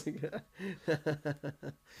Beatles. Oh, my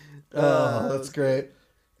God. That's great.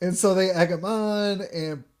 And so they egg him on,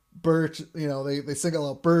 and Birch, they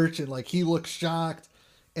single out Birch, and like he looks shocked.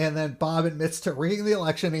 And then Bob admits to rigging the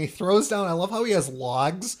election, and he throws down. I love how he has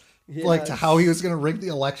logs. Yes. Like to how he was going to rig the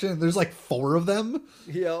election. There's like 4 of them.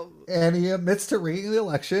 Yep. And he admits to rigging the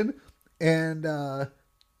election. And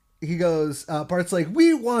he goes, Bart's like,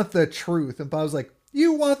 we want the truth. And Bob's like,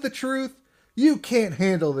 you want the truth? You can't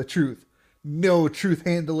handle the truth. No truth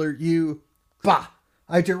handler, you. Bah!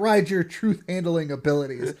 I deride your truth handling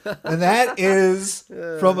abilities. And that is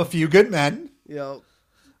from A Few Good Men. Yep.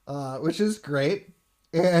 Which is great.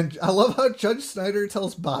 And I love how Judge Snyder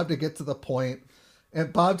tells Bob to get to the point.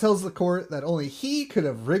 And Bob tells the court that only he could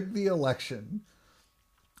have rigged the election.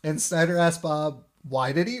 And Snyder asks Bob,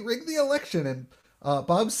 why did he rig the election? And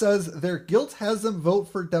Bob says their guilt has them vote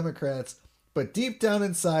for Democrats, but deep down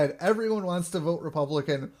inside, everyone wants to vote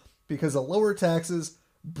Republican because of lower taxes,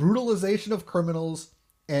 brutalization of criminals,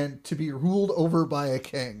 and to be ruled over by a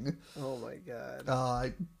king. Oh my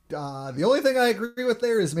God. The only thing I agree with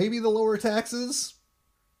there is maybe the lower taxes.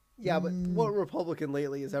 Yeah, but what Republican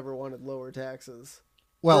lately has ever wanted lower taxes?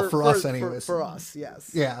 Well, for us anyways. For us,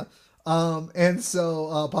 yes. Yeah. And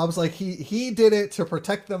so Bob's like, he did it to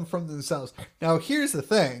protect them from themselves. Now, here's the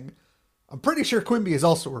thing. I'm pretty sure Quimby is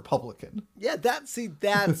also Republican. Yeah, that's,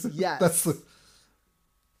 yes. That's the...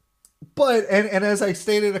 But, and as I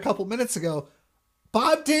stated a couple minutes ago,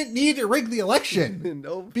 Bob didn't need to rig the election.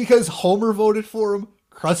 No. Because Homer voted for him.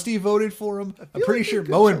 Krusty voted for him. I'm pretty sure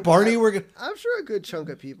Moe and Barney were going to... I'm sure a good chunk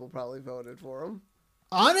of people probably voted for him.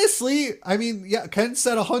 Honestly, I mean, yeah, Ken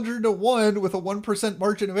said 100-1 with a 1%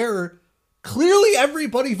 margin of error. Clearly,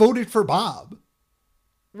 everybody voted for Bob.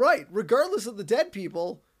 Right. Regardless of the dead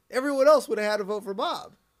people, everyone else would have had to vote for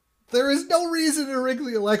Bob. There is no reason to rig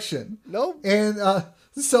the election. Nope. And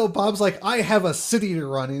so Bob's like, I have a city to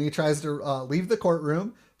run. And he tries to leave the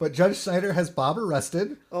courtroom. But Judge Snyder has Bob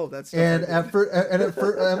arrested. Oh, that's and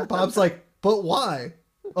and Bob's like, but why?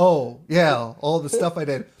 Oh, yeah, all the stuff I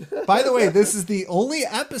did. By the way, this is the only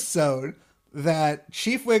episode that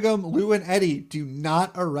Chief Wiggum, Lou, and Eddie do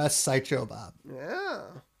not arrest Sideshow Bob. Yeah.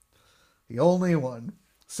 The only one.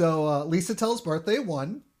 So Lisa tells Bart they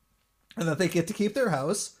won and that they get to keep their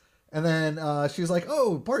house. And then she's like,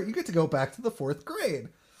 oh, Bart, you get to go back to the 4th grade.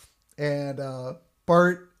 And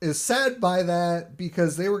Bart is sad by that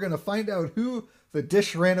because they were going to find out who the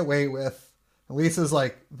dish ran away with. And Lisa's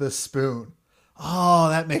like, the spoon. Oh,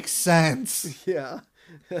 that makes sense. Yeah.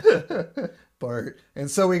 Bart. And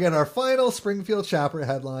so we get our final Springfield chapter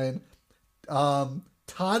headline.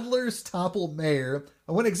 Toddlers topple mayor.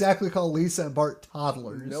 I wouldn't exactly call Lisa and Bart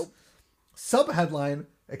toddlers. Nope. Subheadline,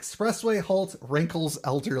 expressway halt wrinkles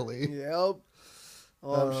elderly. Yep.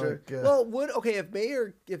 Oh, I'm sure. God. Well,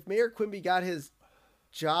 if Mayor Quimby got his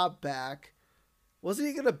job back, wasn't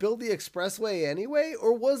he going to build the expressway anyway?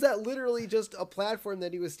 Or was that literally just a platform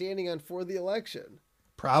that he was standing on for the election?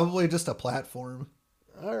 Probably just a platform.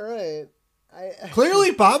 All right.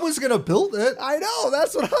 Clearly Bob was going to build it. I know.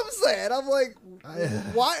 That's what I'm saying. I'm like,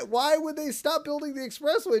 why would they stop building the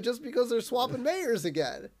expressway just because they're swapping mayors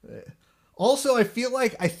again? Also, I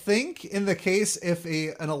think in the case if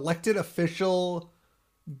an elected official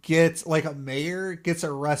gets, like a mayor gets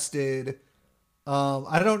arrested,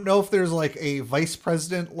 I don't know if there's like a vice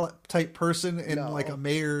president type person in like a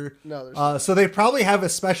mayor. No, there's not. So they probably have a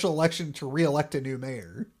special election to re-elect a new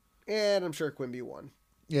mayor. And I'm sure Quimby won.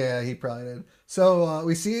 Yeah, he probably did. So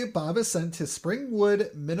we see Bob is sent to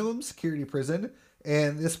Springwood Minimum Security Prison.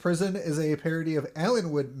 And this prison is a parody of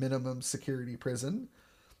Allenwood Minimum Security Prison.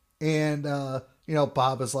 And,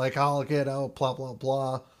 Bob is like, I'll get out, blah, blah,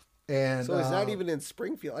 blah. And so he's not even in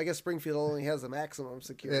Springfield. I guess Springfield only has a maximum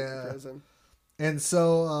security prison. And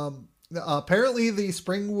so apparently the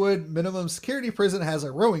Springwood Minimum Security Prison has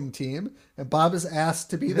a rowing team. And Bob is asked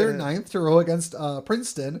to be their 9th to row against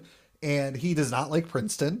Princeton. And he does not like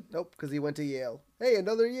Princeton. Nope, because he went to Yale. Hey,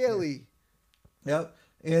 another Yaley. Yep.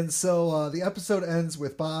 And so the episode ends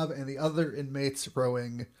with Bob and the other inmates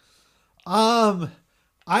rowing. I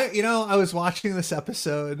was watching this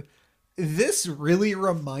episode. This really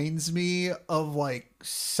reminds me of like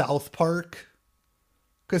South Park.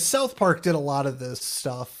 Because South Park did a lot of this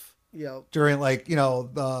stuff. Yep. During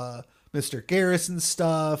the Mr. Garrison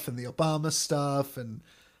stuff and the Obama stuff. And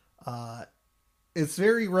it's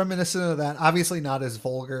very reminiscent of that. Obviously not as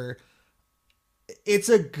vulgar. It's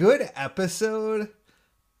a good episode.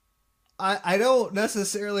 I don't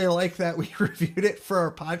necessarily like that we reviewed it for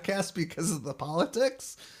our podcast because of the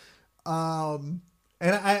politics. And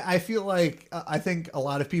I feel like I think a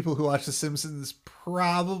lot of people who watch The Simpsons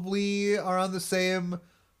probably are on the same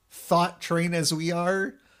thought train as we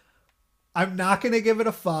are. I'm not going to give it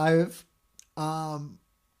a 5.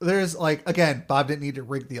 There's again, Bob didn't need to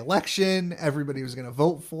rig the election. Everybody was going to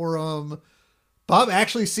vote for him. Bob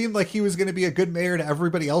actually seemed like he was going to be a good mayor to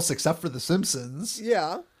everybody else except for The Simpsons.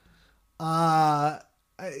 Yeah. It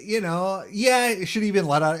should have been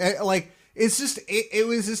let out. It's just,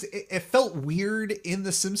 it felt weird in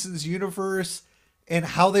the Simpsons universe and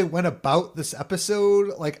how they went about this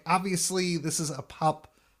episode. Like, obviously this is a pop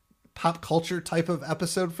culture type of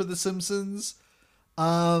episode for the Simpsons.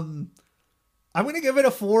 I'm going to give it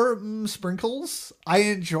a 4 sprinkles. I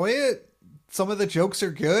enjoy it. Some of the jokes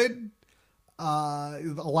are good. A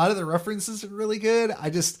lot of the references are really good.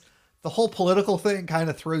 The whole political thing kind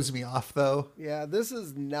of throws me off, though. Yeah, this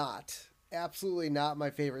is absolutely not my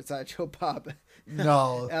favorite Sideshow Bob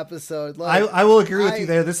No. episode. Like, I will agree with you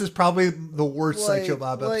there. This is probably the worst Sideshow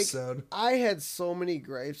Bob like, episode. I had so many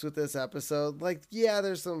gripes with this episode. Like, yeah,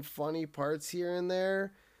 there's some funny parts here and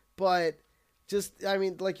there, but just, I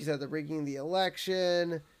mean, like you said, the rigging the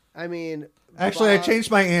election. I mean, actually, I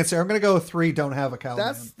changed my answer. I'm gonna go 3. Don't have a cow.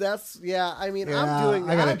 That's yeah. I mean, yeah,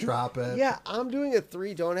 I gotta drop it. Yeah, I'm doing a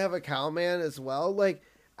 3. Don't have a cowman as well. Like,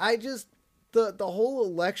 I just the whole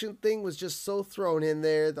election thing was just so thrown in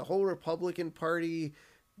there. The whole Republican Party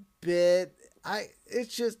bit. I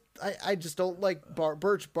just don't like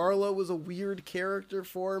Birch Barlow was a weird character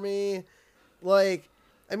for me. Like,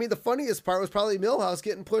 I mean, the funniest part was probably Milhouse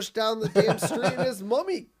getting pushed down the damn street in his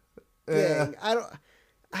mummy thing. I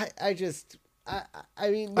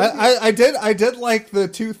mean, I did like the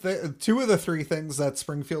two of the 3 things that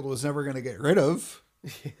Springfield was never going to get rid of.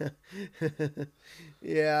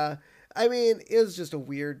 Yeah. I mean, it was just a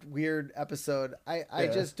weird episode. I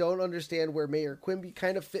just don't understand where Mayor Quimby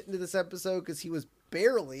kind of fit into this episode because he was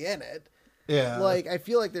barely in it. Yeah. Like, I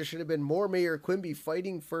feel like there should have been more Mayor Quimby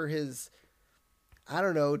fighting for his, I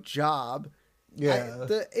don't know, job. Yeah.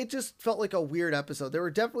 It just felt like a weird episode. There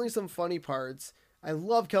were definitely some funny parts. I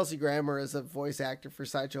love Kelsey Grammer as a voice actor for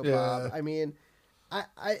Sideshow Bob. I mean, I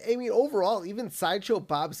mean, overall, even Sideshow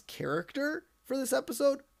Bob's character for this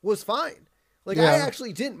episode was fine. Like, I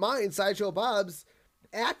actually didn't mind Sideshow Bob's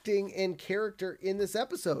acting and character in this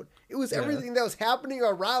episode. It was everything that was happening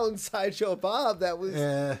around Sideshow Bob that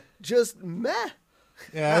was just meh.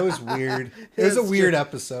 Yeah, it was weird. It was a weird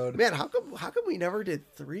episode. Man, how come we never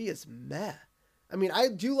did 3 as meh? I mean, I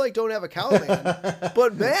do like Don't Have a Cowman,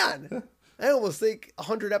 but man, I almost think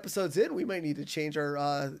 100 episodes in, we might need to change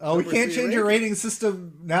our. We can't change your rating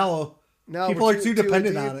system now. No, people are too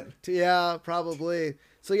dependent on it. Yeah, probably.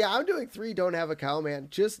 So yeah, I'm doing 3 Don't Have a Cowman.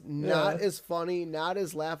 Just not as funny, not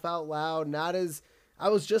as laugh out loud, I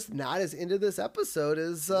was just not as into this episode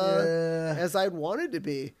as I'd wanted to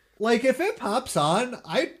be. Like, if it pops on,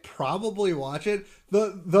 I'd probably watch it.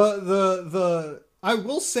 I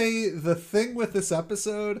will say the thing with this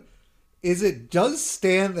episode is it does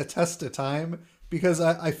stand the test of time, because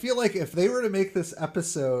I feel like if they were to make this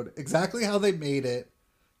episode exactly how they made it,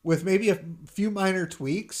 with maybe a few minor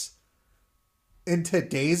tweaks in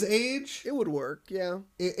today's age, it would work. Yeah,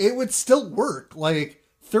 it would still work. Like,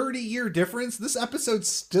 30-year difference, this episode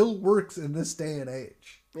still works in this day and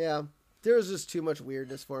age. Yeah, there was just too much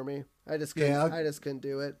weirdness for me. I just couldn't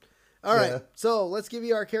do it. All right, so let's give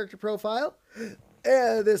you our character profile.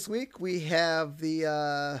 This week we have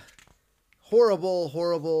the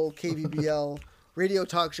horrible KVBL radio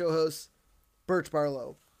talk show host, Birch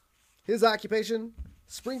Barlow. His occupation,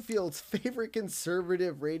 Springfield's favorite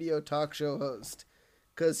conservative radio talk show host,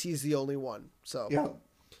 because he's the only one. So,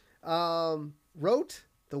 wrote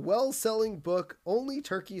the well-selling book Only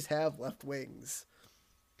Turkeys Have Left Wings.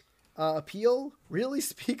 Appeal really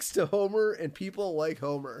speaks to Homer and people like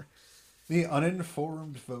Homer. The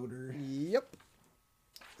uninformed voter. Yep.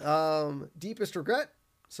 Deepest regret,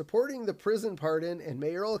 supporting the prison pardon and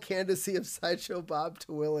mayoral candidacy of Sideshow Bob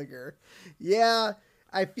Terwilliger. Yeah,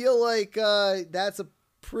 I feel like that's a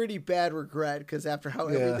pretty bad regret, because after how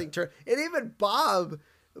everything turned, and even Bob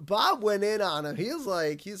went in on him. He's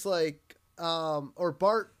like, or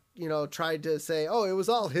Bart, tried to say, oh, it was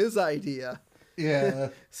all his idea. Yeah.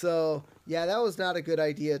 So yeah, that was not a good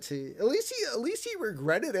idea. At least he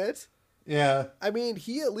regretted it. Yeah. I mean,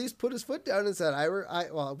 he at least put his foot down and said,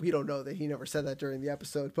 well, we don't know that he never said that during the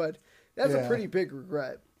episode, but that's a pretty big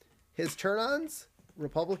regret. His turn-ons,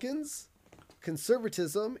 Republicans,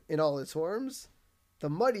 conservatism in all its forms, the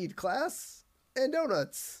muddied class, and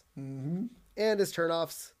donuts. Mm-hmm. And his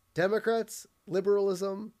turn-offs, Democrats,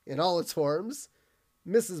 liberalism in all its forms,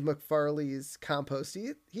 Mrs. McFarley's compost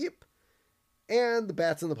heap, and the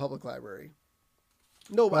bats in the public library.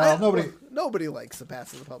 Nobody likes the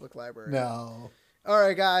bats in the public library. No. All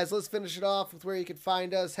right, guys, let's finish it off with where you can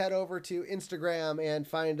find us. Head over to Instagram and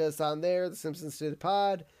find us on there, The Simpsons Did It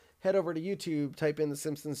Pod. Head over to YouTube, type in The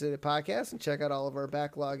Simpsons Did It Podcast, and check out all of our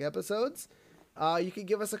backlog episodes. You can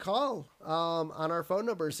give us a call on our phone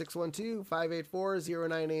number,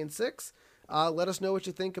 612-584-0986. Let us know what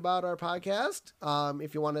you think about our podcast.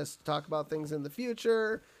 If you want us to talk about things in the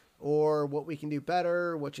future, or what we can do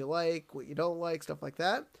better, what you like, what you don't like, stuff like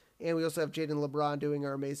that. And we also have Jaden LeBron doing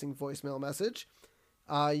our amazing voicemail message.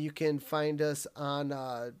 You can find us on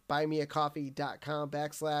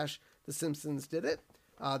buymeacoffee.com/The Simpsons Did It.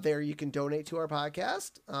 There you can donate to our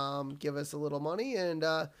podcast, give us a little money, and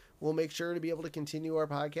we'll make sure to be able to continue our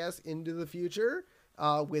podcast into the future.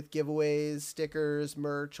 with giveaways, stickers,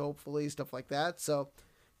 merch, hopefully, stuff like that. So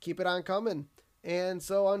keep it on coming. And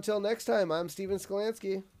so until next time, I'm Steven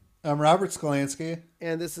Skolansky. I'm Robert Skolansky.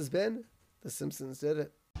 And this has been The Simpsons Did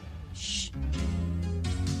It. Shh.